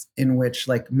experience in which,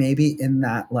 like, maybe in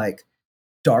that, like,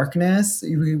 darkness,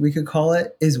 we could call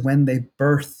it, is when they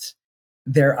birthed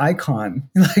their icon.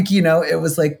 Like, it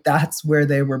was like that's where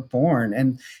they were born.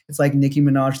 And it's like Nicki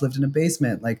Minaj lived in a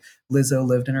basement, like Lizzo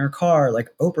lived in her car, like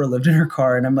Oprah lived in her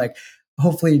car. And I'm like,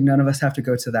 hopefully none of us have to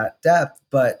go to that depth.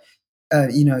 But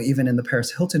even in the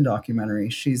Paris Hilton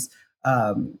documentary,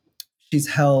 um, she's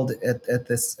held at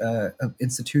this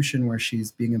institution where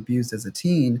she's being abused as a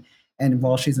teen. And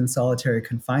while she's in solitary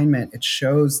confinement, it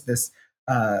shows this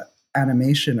uh,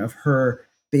 animation of her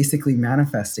basically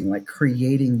manifesting, like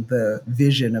creating the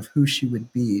vision of who she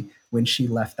would be when she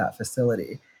left that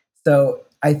facility. So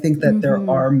I think that there Mhm.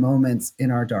 are moments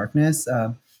in our darkness.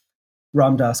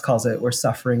 Ram Dass calls it where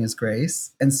suffering is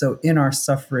grace. And so in our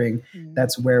suffering, Mm.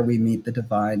 that's where we meet the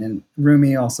divine. And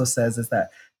Rumi also says is that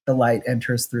the light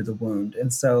enters through the wound.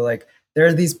 And so, like, there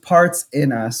are these parts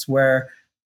in us where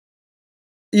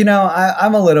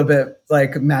I'm a little bit,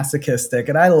 like, masochistic,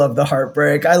 and I love the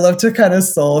heartbreak. I love to kind of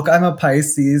sulk. I'm a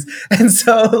Pisces, and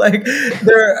so, like,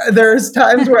 there's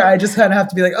times where I just kind of have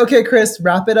to be like, okay, Chris,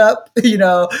 wrap it up.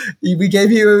 We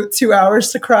gave you 2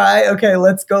 hours to cry. Okay,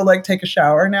 let's go, like, take a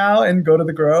shower now and go to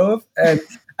the Grove. And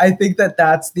I think that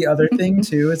that's the other thing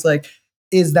too.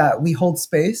 Is that we hold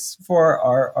space for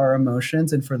our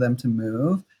emotions and for them to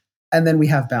move, and then we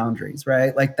have boundaries,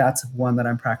 right? Like, that's one that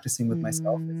I'm practicing with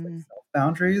myself, is like Mm. self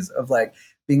boundaries of, like,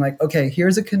 being like, okay,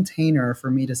 here's a container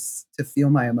for me to feel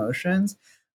my emotions.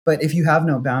 But if you have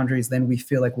no boundaries, then we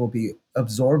feel like we'll be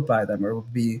absorbed by them or we'll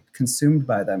be consumed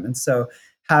by them. And so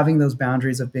having those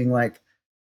boundaries of being like,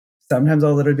 sometimes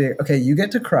I'll literally be like, okay, you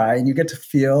get to cry and you get to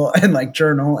feel and, like,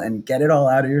 journal and get it all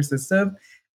out of your system.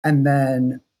 And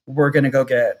then we're going to go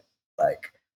get,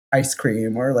 like, ice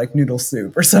cream or, like, noodle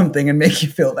soup or something and make you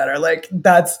feel better. Like,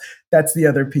 that's the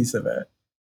other piece of it.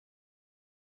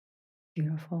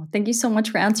 Beautiful. Thank you so much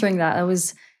for answering that. That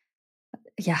was,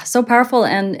 yeah, so powerful,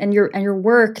 and your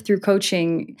work through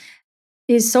coaching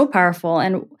is so powerful.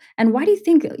 And why do you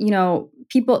think,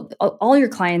 people, all your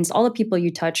clients, all the people you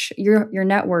touch, your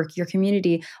network, your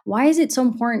community, why is it so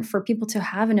important for people to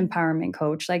have an empowerment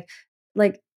coach?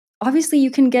 Like obviously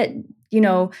you can get,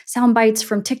 sound bites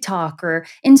from TikTok or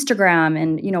Instagram,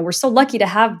 and we're so lucky to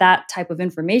have that type of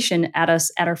information at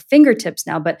our fingertips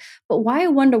now, but why a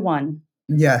one-to-one?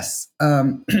 Yes.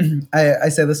 I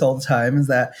say this all the time, is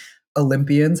that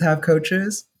Olympians have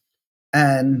coaches,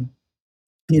 and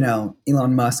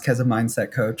Elon Musk has a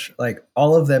mindset coach. Like,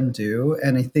 all of them do.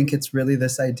 And I think it's really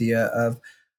this idea of,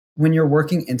 when you're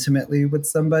working intimately with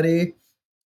somebody,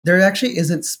 there actually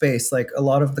isn't space. Like, a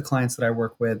lot of the clients that I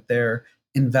work with, they're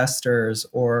investors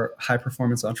or high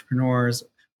performance entrepreneurs,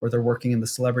 or they're working in the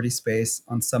celebrity space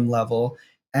on some level.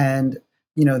 And,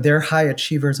 they're high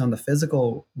achievers on the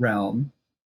physical realm.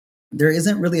 There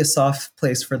isn't really a soft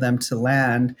place for them to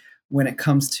land when it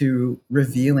comes to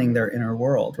revealing their inner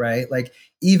world, right? Like,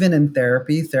 even in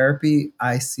therapy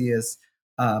I see as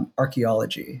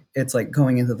archaeology. It's like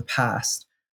going into the past.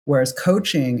 Whereas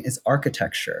coaching is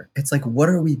architecture. It's like, what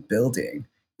are we building?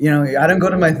 I don't go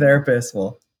to my therapist.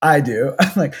 Well, I do.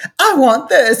 I'm like, I want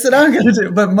this and I'm going to do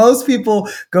it. But most people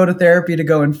go to therapy to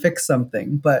go and fix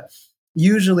something. But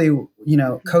usually,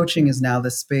 coaching Mhm. is now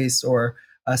the space, or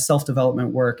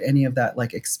self-development work, any of that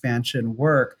like expansion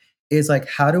work is like,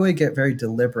 how do I get very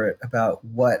deliberate about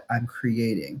what I'm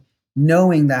creating,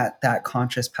 knowing that that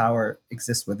conscious power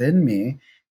exists within me.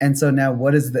 And so now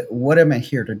what am I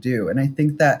here to do? And I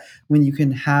think that when you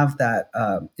can have that,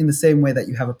 in the same way that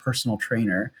you have a personal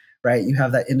trainer, right? You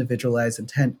have that individualized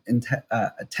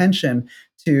attention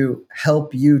to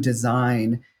help you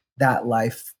design that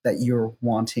life that you're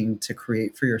wanting to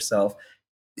create for yourself.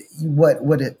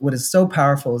 What is so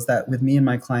powerful is that with me and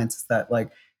my clients is that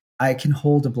like I can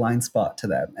hold a blind spot to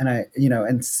them, and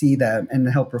and see them and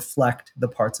help reflect the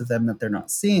parts of them that they're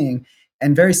not seeing.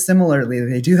 And very similarly,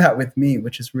 they do that with me,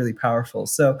 which is really powerful.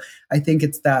 So I think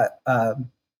it's that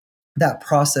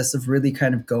process of really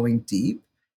kind of going deep.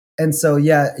 And so,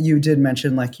 yeah, you did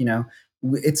mention like,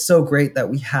 it's so great that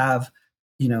we have,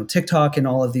 TikTok and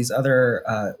all of these other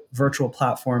virtual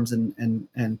platforms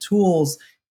and tools,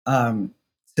 um,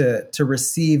 to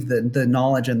receive the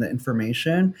knowledge and the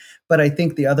information. But I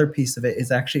think the other piece of it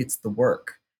is actually it's the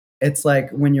work. It's like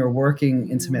when you're working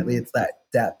intimately, Mhm. it's that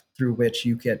depth through which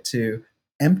you get to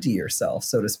empty yourself,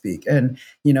 so to speak. And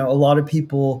a lot of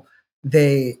people,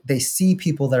 they see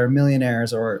people that are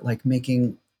millionaires or like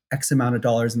making X amount of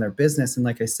dollars in their business. And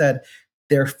like I said,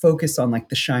 they're focused on like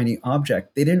the shiny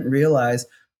object. They didn't realize,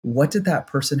 what did that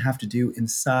person have to do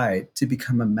inside to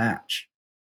become a match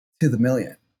to the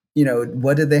million?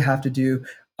 What did they have to do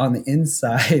on the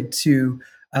inside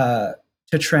uh,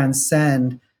 to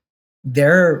transcend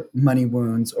their money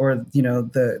wounds, or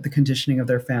the conditioning of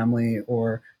their family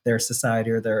or their society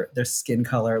or their skin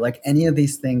color, like any of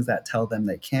these things that tell them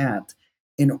they can't,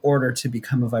 in order to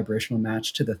become a vibrational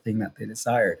match to the thing that they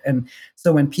desired. And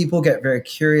so when people get very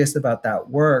curious about that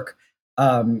work,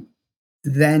 um,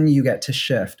 then you get to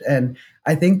shift. And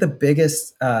I think the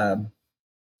biggest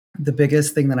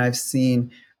thing that I've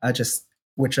seen, just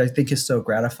which I think is so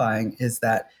gratifying, is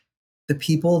that the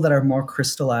people that are more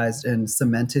crystallized and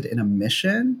cemented in a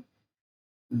mission,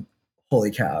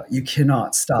 holy cow, you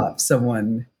cannot stop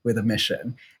someone with a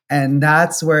mission. And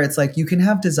that's where it's like you can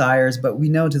have desires, but we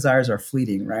know desires are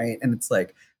fleeting, right? And it's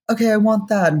like, okay, I want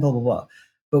that, and blah, blah, blah.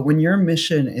 But when your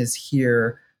mission is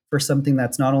here for something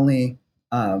that's not only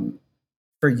um,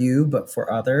 for you, but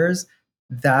for others,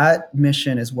 that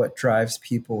mission is what drives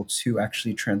people to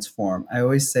actually transform. I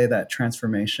always say that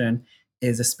transformation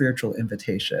is a spiritual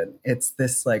invitation. It's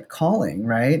this like calling,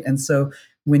 right? And so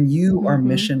when you are Mhm.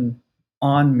 mission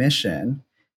on mission,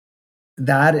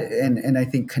 that and I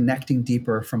think connecting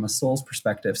deeper from a soul's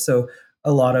perspective. So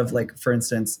a lot of like, for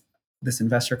instance, this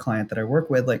investor client that I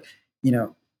work with, like, you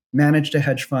know, managed a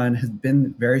hedge fund, has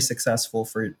been very successful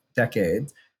for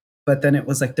decades, but then it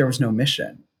was like there was no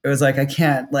mission. It was like, I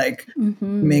can't like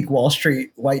make Mhm. Wall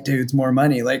Street white dudes more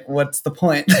money. Like, what's the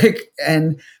point? Like,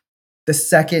 and the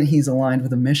second he's aligned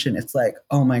with a mission, it's like,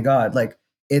 oh my God, like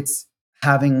it's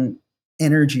having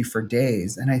energy for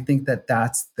days. And I think that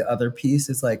that's the other piece,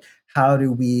 is like, how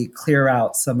do we clear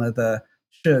out some of the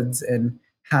shoulds and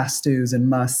has tos and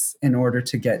musts in order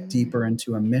to get deeper Mm.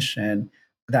 into a mission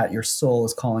that your soul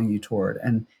is calling you toward?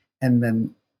 And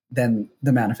then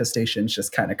the manifestations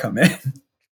just kind of come in.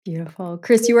 Beautiful.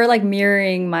 Chris, you are like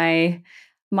mirroring my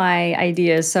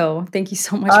ideas, so thank you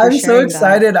so much for I'm so sharing that.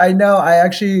 excited. I know. I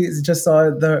actually just saw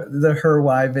the her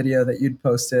why video that you'd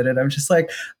posted, and I'm just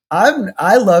like,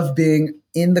 I love being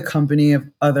in the company of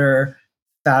other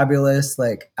fabulous,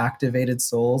 like activated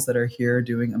souls that are here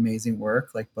doing amazing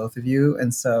work, like both of you.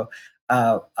 And so,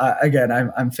 again,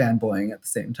 I'm fanboying at the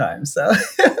same time. So,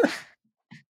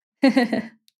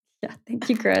 Yeah, thank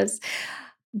you, Chris.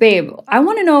 Babe, I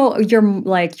wanna know your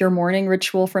morning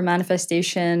ritual for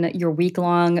manifestation, your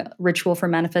week-long ritual for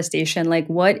manifestation. Like,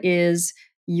 what is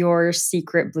your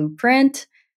secret blueprint?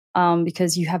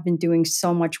 Because you have been doing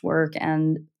so much work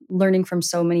and learning from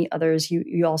so many others.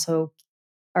 You also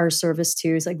are a service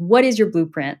to. It's like, what is your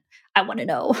blueprint? I wanna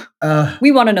know. uh,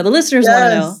 We wanna know. The listeners wanna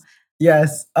know.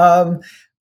 yes, yes.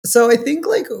 So I think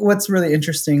like what's really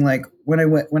interesting, like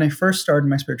when I first started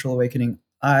my spiritual awakening,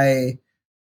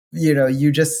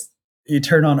 you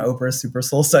turn on Oprah Super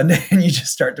Soul Sunday and you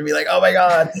just start to be like, oh my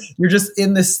God, you're just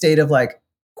in this state of like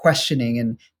questioning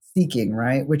and seeking,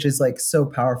 right? Which is like so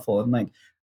powerful. And like,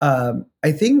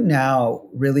 I think now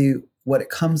really what it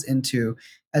comes into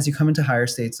as you come into higher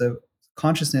states of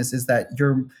consciousness is that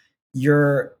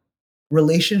your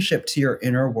relationship to your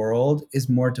inner world is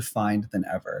more defined than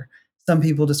ever. Some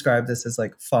people describe this as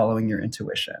like following your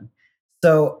intuition.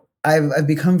 So I've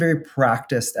become very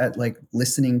practiced at like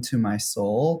listening to my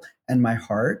soul and my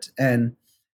heart. And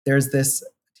there's this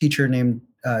teacher named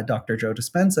Dr. Joe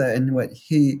Dispenza, and what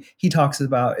he talks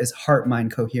about is heart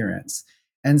mind coherence.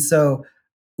 And so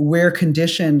we're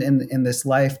conditioned in this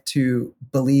life to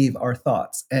believe our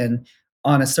thoughts, and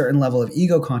on a certain level of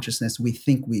ego consciousness we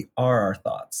think we are our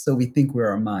thoughts, so we think we're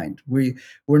our mind. We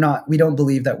don't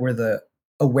believe that we're the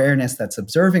awareness that's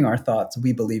observing our thoughts.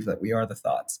 We believe that we are the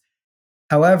thoughts.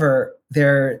 However,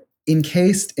 they're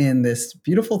encased in this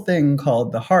beautiful thing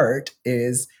called the heart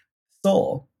is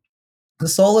soul. The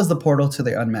soul is the portal to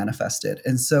the unmanifested.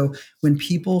 And so when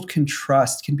people can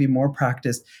trust, can be more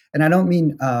practiced, and I don't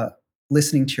mean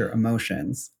listening to your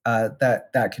emotions,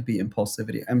 that could be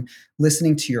impulsivity. I'm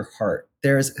listening to your heart.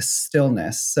 There's a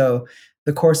stillness. So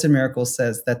the Course in Miracles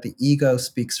says that the ego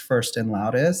speaks first and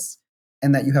loudest,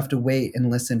 and that you have to wait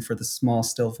and listen for the small,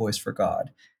 still voice for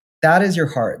God. That is your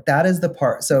heart. That is the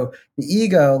part. So the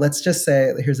ego, let's just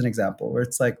say, here's an example where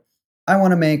it's like, I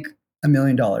want to make $1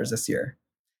 million this year.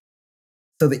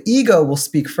 So the ego will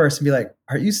speak first and be like,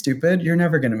 "Are you stupid? You're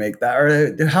never gonna make that."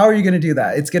 Or, "How are you gonna do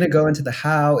that?" It's gonna go into the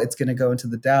how, it's gonna go into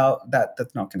the doubt,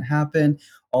 that's not gonna happen,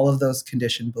 all of those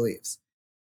conditioned beliefs.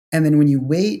 And then when you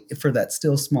wait for that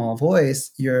still small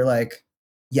voice, you're like,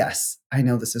 "Yes, I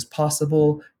know this is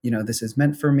possible. This is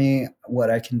meant for me. What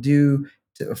I can do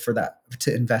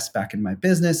to invest back in my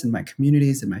business, in my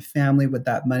communities, in my family with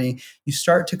that money." You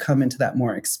start to come into that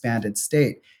more expanded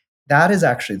state. That is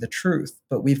actually the truth,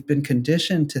 but we've been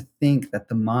conditioned to think that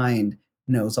the mind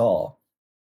knows all.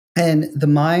 And the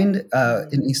mind,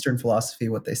 in Eastern philosophy,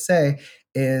 what they say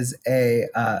is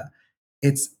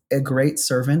it's a great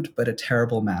servant, but a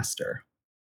terrible master.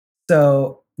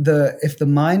 So if the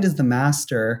mind is the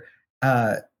master,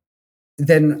 uh,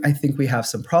 then I think we have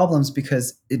some problems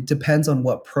because it depends on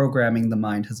what programming the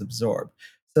mind has absorbed.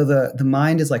 So the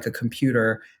mind is like a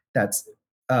computer that's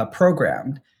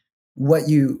programmed. What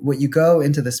you go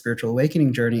into the spiritual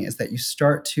awakening journey is that you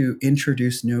start to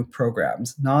introduce new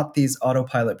programs, not these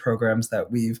autopilot programs that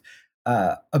we've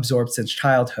absorbed since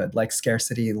childhood, like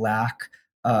scarcity, lack,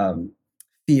 um,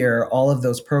 fear, all of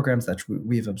those programs that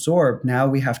we've absorbed. Now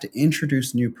we have to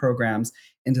introduce new programs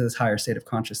into this higher state of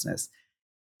consciousness.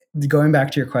 Going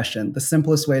back to your question, the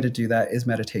simplest way to do that is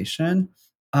meditation,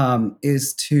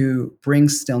 is to bring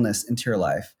stillness into your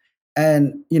life.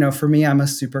 And for me, I'm a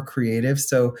super creative,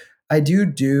 so I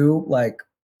do like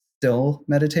still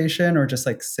meditation, or just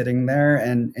like sitting there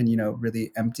and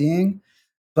really emptying.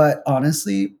 But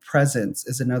honestly, presence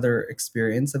is another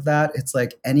experience of that. It's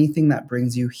like anything that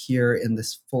brings you here in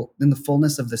the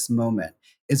fullness of this moment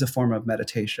is a form of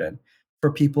meditation.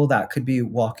 For people, that could be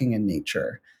walking in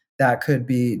nature. That could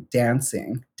be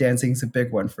dancing. Dancing is a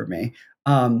big one for me.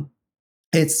 Um,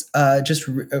 it's just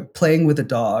playing with a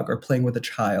dog or playing with a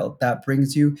child that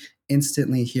brings you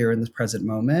instantly here in the present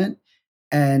moment.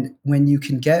 And when you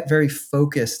can get very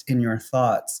focused in your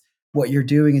thoughts, what you're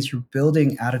doing is you're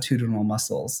building attitudinal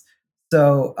muscles.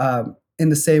 So, in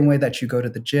the same way that you go to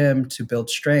the gym to build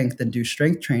strength and do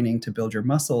strength training to build your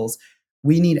muscles,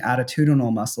 we need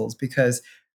attitudinal muscles because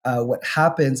what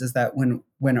happens is that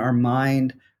when our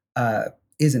mind uh,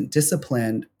 isn't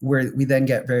disciplined, we then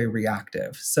get very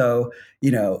reactive. So,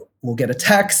 we'll get a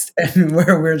text and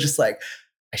we're just like,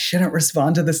 I shouldn't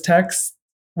respond to this text.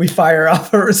 We fire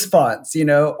off a response,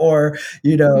 or,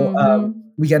 Mhm.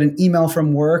 we get an email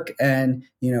from work and,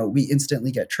 we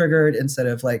instantly get triggered instead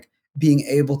of like being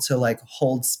able to like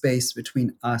hold space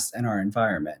between us and our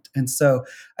environment. And so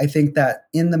I think that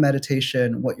in the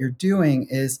meditation, what you're doing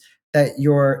is that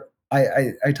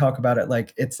I talk about it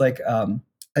like it's like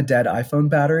a dead iPhone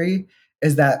battery,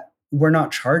 is that we're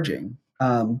not charging.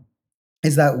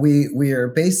 Is that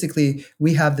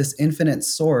we have this infinite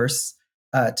source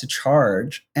to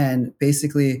charge, and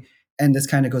basically, and this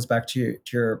kind of goes back to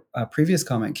your previous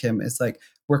comment, Kim. Is like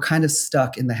we're kind of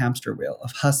stuck in the hamster wheel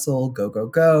of hustle, go go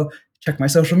go, check my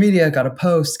social media, got to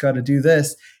post, got to do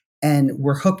this, and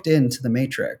we're hooked into the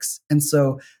matrix. And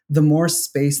so the more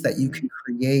space that you can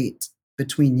create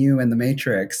between you and the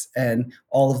matrix and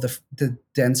all of the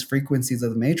dense frequencies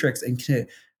of the matrix, and can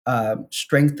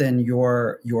strengthen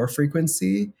your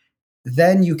frequency,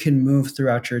 then you can move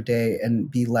throughout your day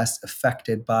and be less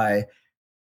affected by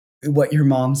what your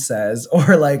mom says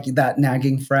or like that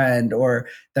nagging friend or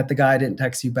that the guy didn't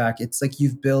text you back. It's like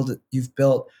you've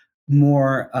built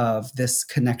more of this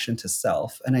connection to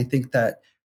self. And I think that,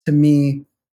 to me,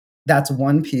 that's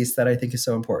one piece that I think is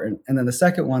so important. And then the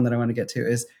second one that I want to get to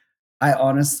is, I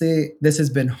honestly, this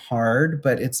has been hard,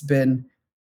 but it's been,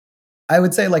 I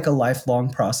would say, like a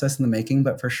lifelong process in the making,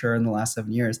 but for sure in the last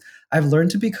 7 years, I've learned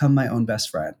to become my own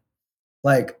best friend.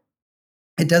 Like,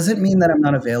 it doesn't mean that I'm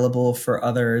not available for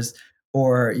others,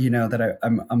 or, that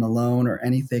I'm alone or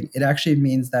anything. It actually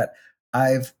means that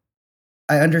I've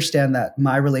I understand that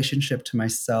my relationship to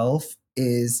myself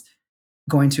is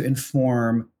going to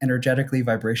inform energetically,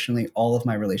 vibrationally, all of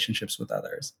my relationships with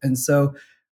others. And so,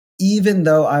 even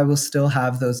though I will still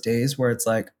have those days where it's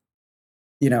like,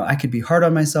 I could be hard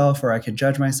on myself or I could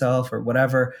judge myself or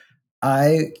whatever,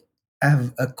 I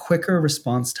have a quicker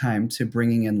response time to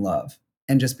bringing in love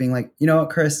and just being like, you know what,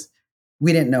 Chris,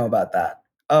 we didn't know about that.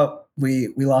 Oh, we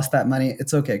lost that money.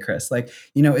 It's okay, Chris. Like,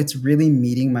 it's really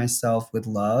meeting myself with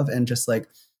love and just like,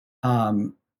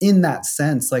 in that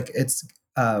sense, like it's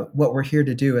what we're here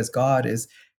to do as God is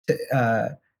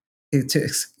to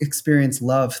experience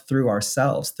love through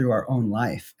ourselves, through our own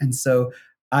life. And so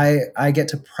I get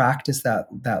to practice that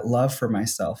love for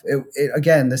myself.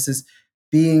 Again, this is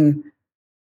being,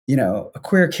 a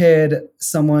queer kid,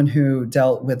 someone who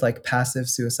dealt with like passive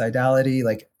suicidality,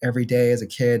 like every day as a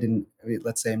kid, and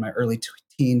let's say in my early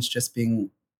teens, just being,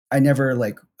 I never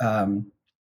like, I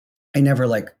never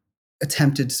like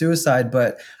attempted suicide,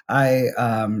 but I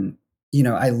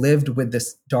lived with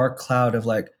this dark cloud of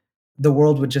like, the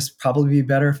world would just probably be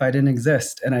better if I didn't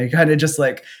exist. And I kind of just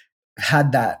like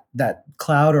had that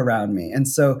cloud around me. And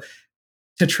so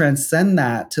to transcend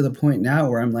that to the point now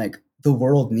where I'm like, the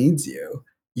world needs you.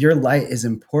 Your light is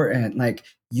important. Like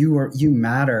you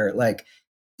matter. Like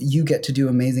you get to do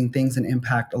amazing things and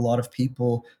impact a lot of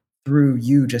people through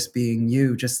you just being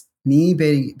you. Just me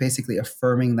basically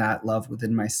affirming that love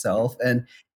within myself. And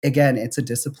again, it's a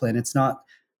discipline. It's not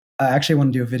I actually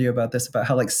want to do a video about this, about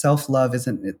how like self-love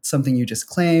isn't something you just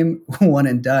claim one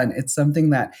and done. It's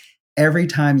something that every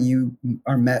time you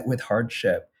are met with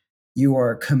hardship, you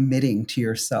are committing to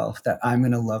yourself that I'm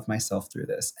going to love myself through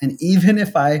this. And even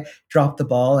if I drop the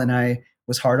ball and I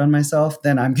was hard on myself,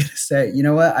 then I'm going to say, you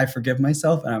know what? I forgive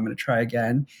myself and I'm going to try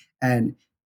again. And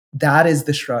that is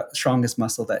the strongest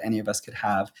muscle that any of us could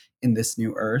have in this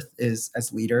new earth, is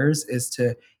as leaders, is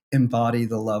to embody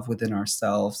the love within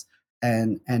ourselves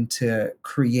and to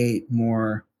create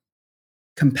more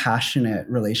compassionate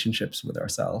relationships with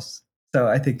ourselves. So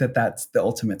I think that that's the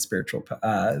ultimate spiritual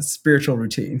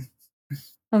routine.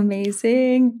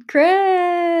 Amazing.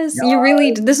 Chris, you really,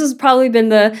 Yeah. this has probably been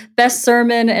the best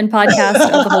sermon and podcast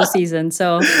of the whole season.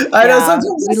 So, I know yeah,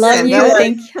 sometimes we I love feel you. like,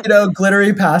 Thank you.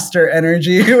 glittery pastor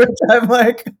energy, which I'm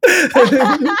like,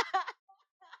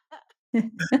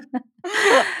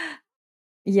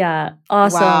 Yeah,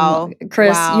 awesome. Wow.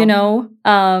 Chris, Wow.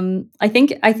 I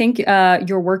think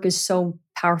your work is so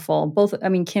powerful. Both, I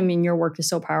mean, Kim, and your work is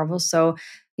so powerful. So,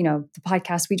 the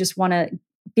podcast, we just want to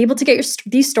be able to get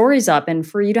these stories up and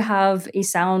for you to have a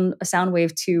sound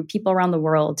wave to people around the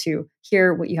world to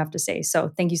hear what you have to say.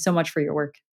 So, thank you so much for your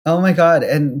work. oh my God.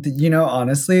 And,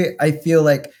 honestly, I feel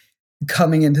like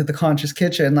coming into the conscious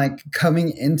kitchen, like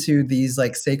coming into these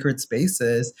like sacred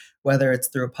spaces, whether it's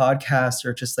through a podcast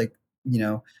or just like, you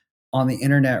know, on the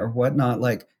internet or whatnot,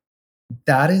 like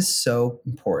that is so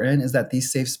important, is that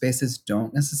these safe spaces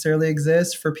don't necessarily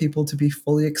exist for people to be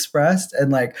fully expressed.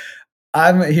 And like,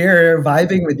 I'm here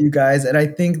vibing with you guys, and I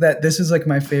think that this is, like,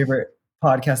 my favorite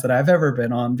podcast that I've ever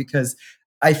been on because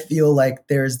I feel like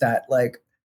there's that, like,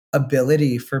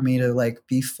 ability for me to, like,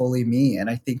 be fully me, and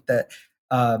I think that,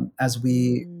 as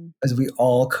we Mm. as we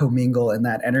all commingle in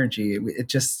that energy,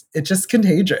 it's just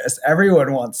contagious.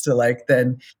 Everyone wants to, like,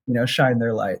 then, shine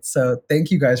their light. So,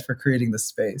 thank you guys for creating the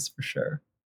space for sure.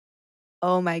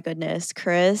 Oh my goodness,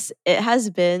 Chris, it has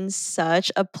been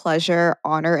such a pleasure,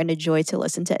 honor, and a joy to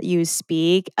listen to you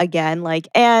speak again. Like,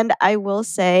 and I will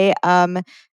say, I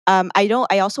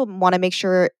also want to make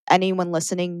sure anyone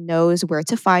listening knows where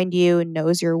to find you,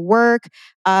 knows your work.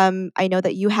 I know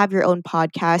that you have your own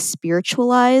podcast,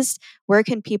 Spiritualized. Where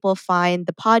can people find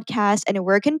the podcast, and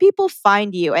where can people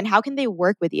find you, and how can they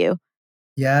work with you?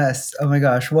 Yes. Oh my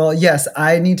gosh. Well, yes,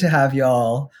 I need to have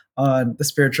y'all on the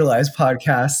Spiritualized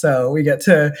podcast so we get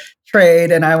to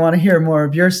trade, and I want to hear more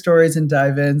of your stories and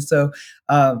dive in. So,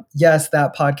 yes,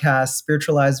 that podcast,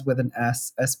 Spiritualized with an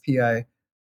Ritulalised,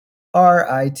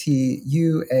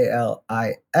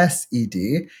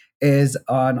 is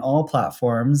on all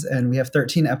platforms, and we have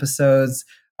 13 episodes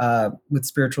with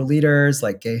spiritual leaders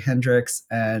like Gay Hendricks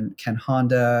and Ken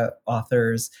Honda,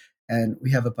 authors, and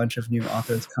we have a bunch of new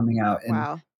authors coming out in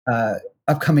Wow. uh,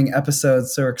 upcoming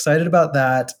episodes. So we're excited about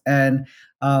that. And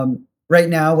right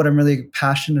now, what I'm really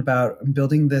passionate about, I'm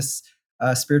building this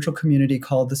spiritual community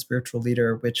called the Spiritual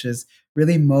Leader, which is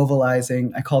really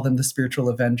mobilizing. I call them the spiritual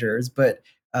Avengers, but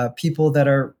people that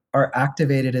are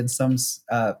activated in some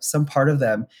part of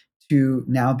them to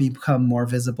now become more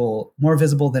visible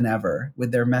than ever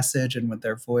with their message and with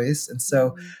their voice. And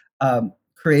so, Mhm.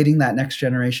 creating that next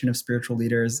generation of spiritual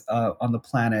leaders on the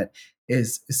planet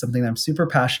is something that I'm super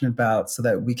passionate about, so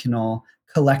that we can all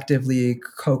collectively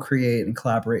co-create and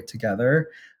collaborate together.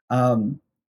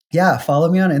 Yeah, follow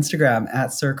me on Instagram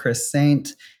at Sir Chris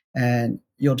Saint, and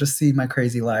you'll just see my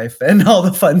crazy life and all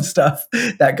the fun stuff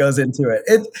that goes into it.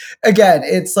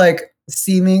 It's like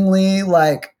seemingly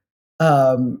like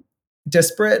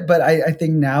disparate, but I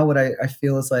think now what I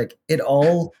feel is like it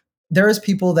all. There is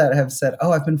people that have said,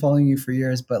 "Oh, I've been following you for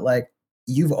years," but like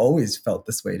you've always felt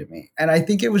this way to me, and I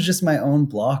think it was just my own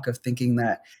block of thinking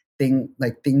that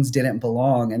things didn't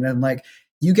belong, and then like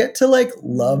you get to like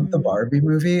love the Mm. Barbie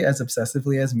movie as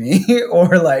obsessively as me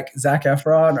or like Zac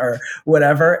Efron or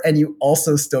whatever, and you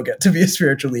also still get to be a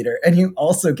spiritual leader, and you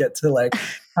also get to like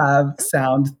have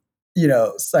sound,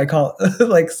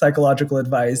 like psychological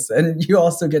advice, and you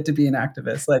also get to be an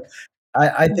activist. Like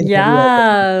I think that we all get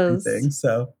to do Yes. things.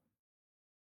 So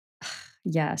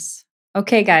Yes.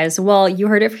 Okay, guys. Well, you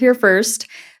heard it here first.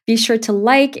 Be sure to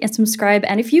like and subscribe.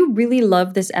 And if you really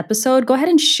love this episode, go ahead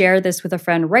and share this with a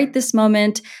friend right this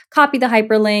moment. Copy the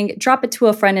hyperlink, drop it to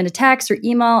a friend in a text or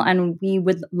email, and we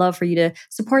would love for you to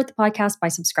support the podcast by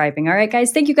subscribing. All right,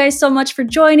 guys. Thank you guys so much for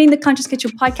joining the Conscious Kitchen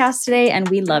podcast today, and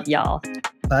we love y'all.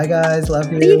 bye guys, love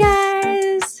See you you.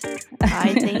 guys.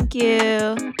 Bye. Thank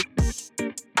you.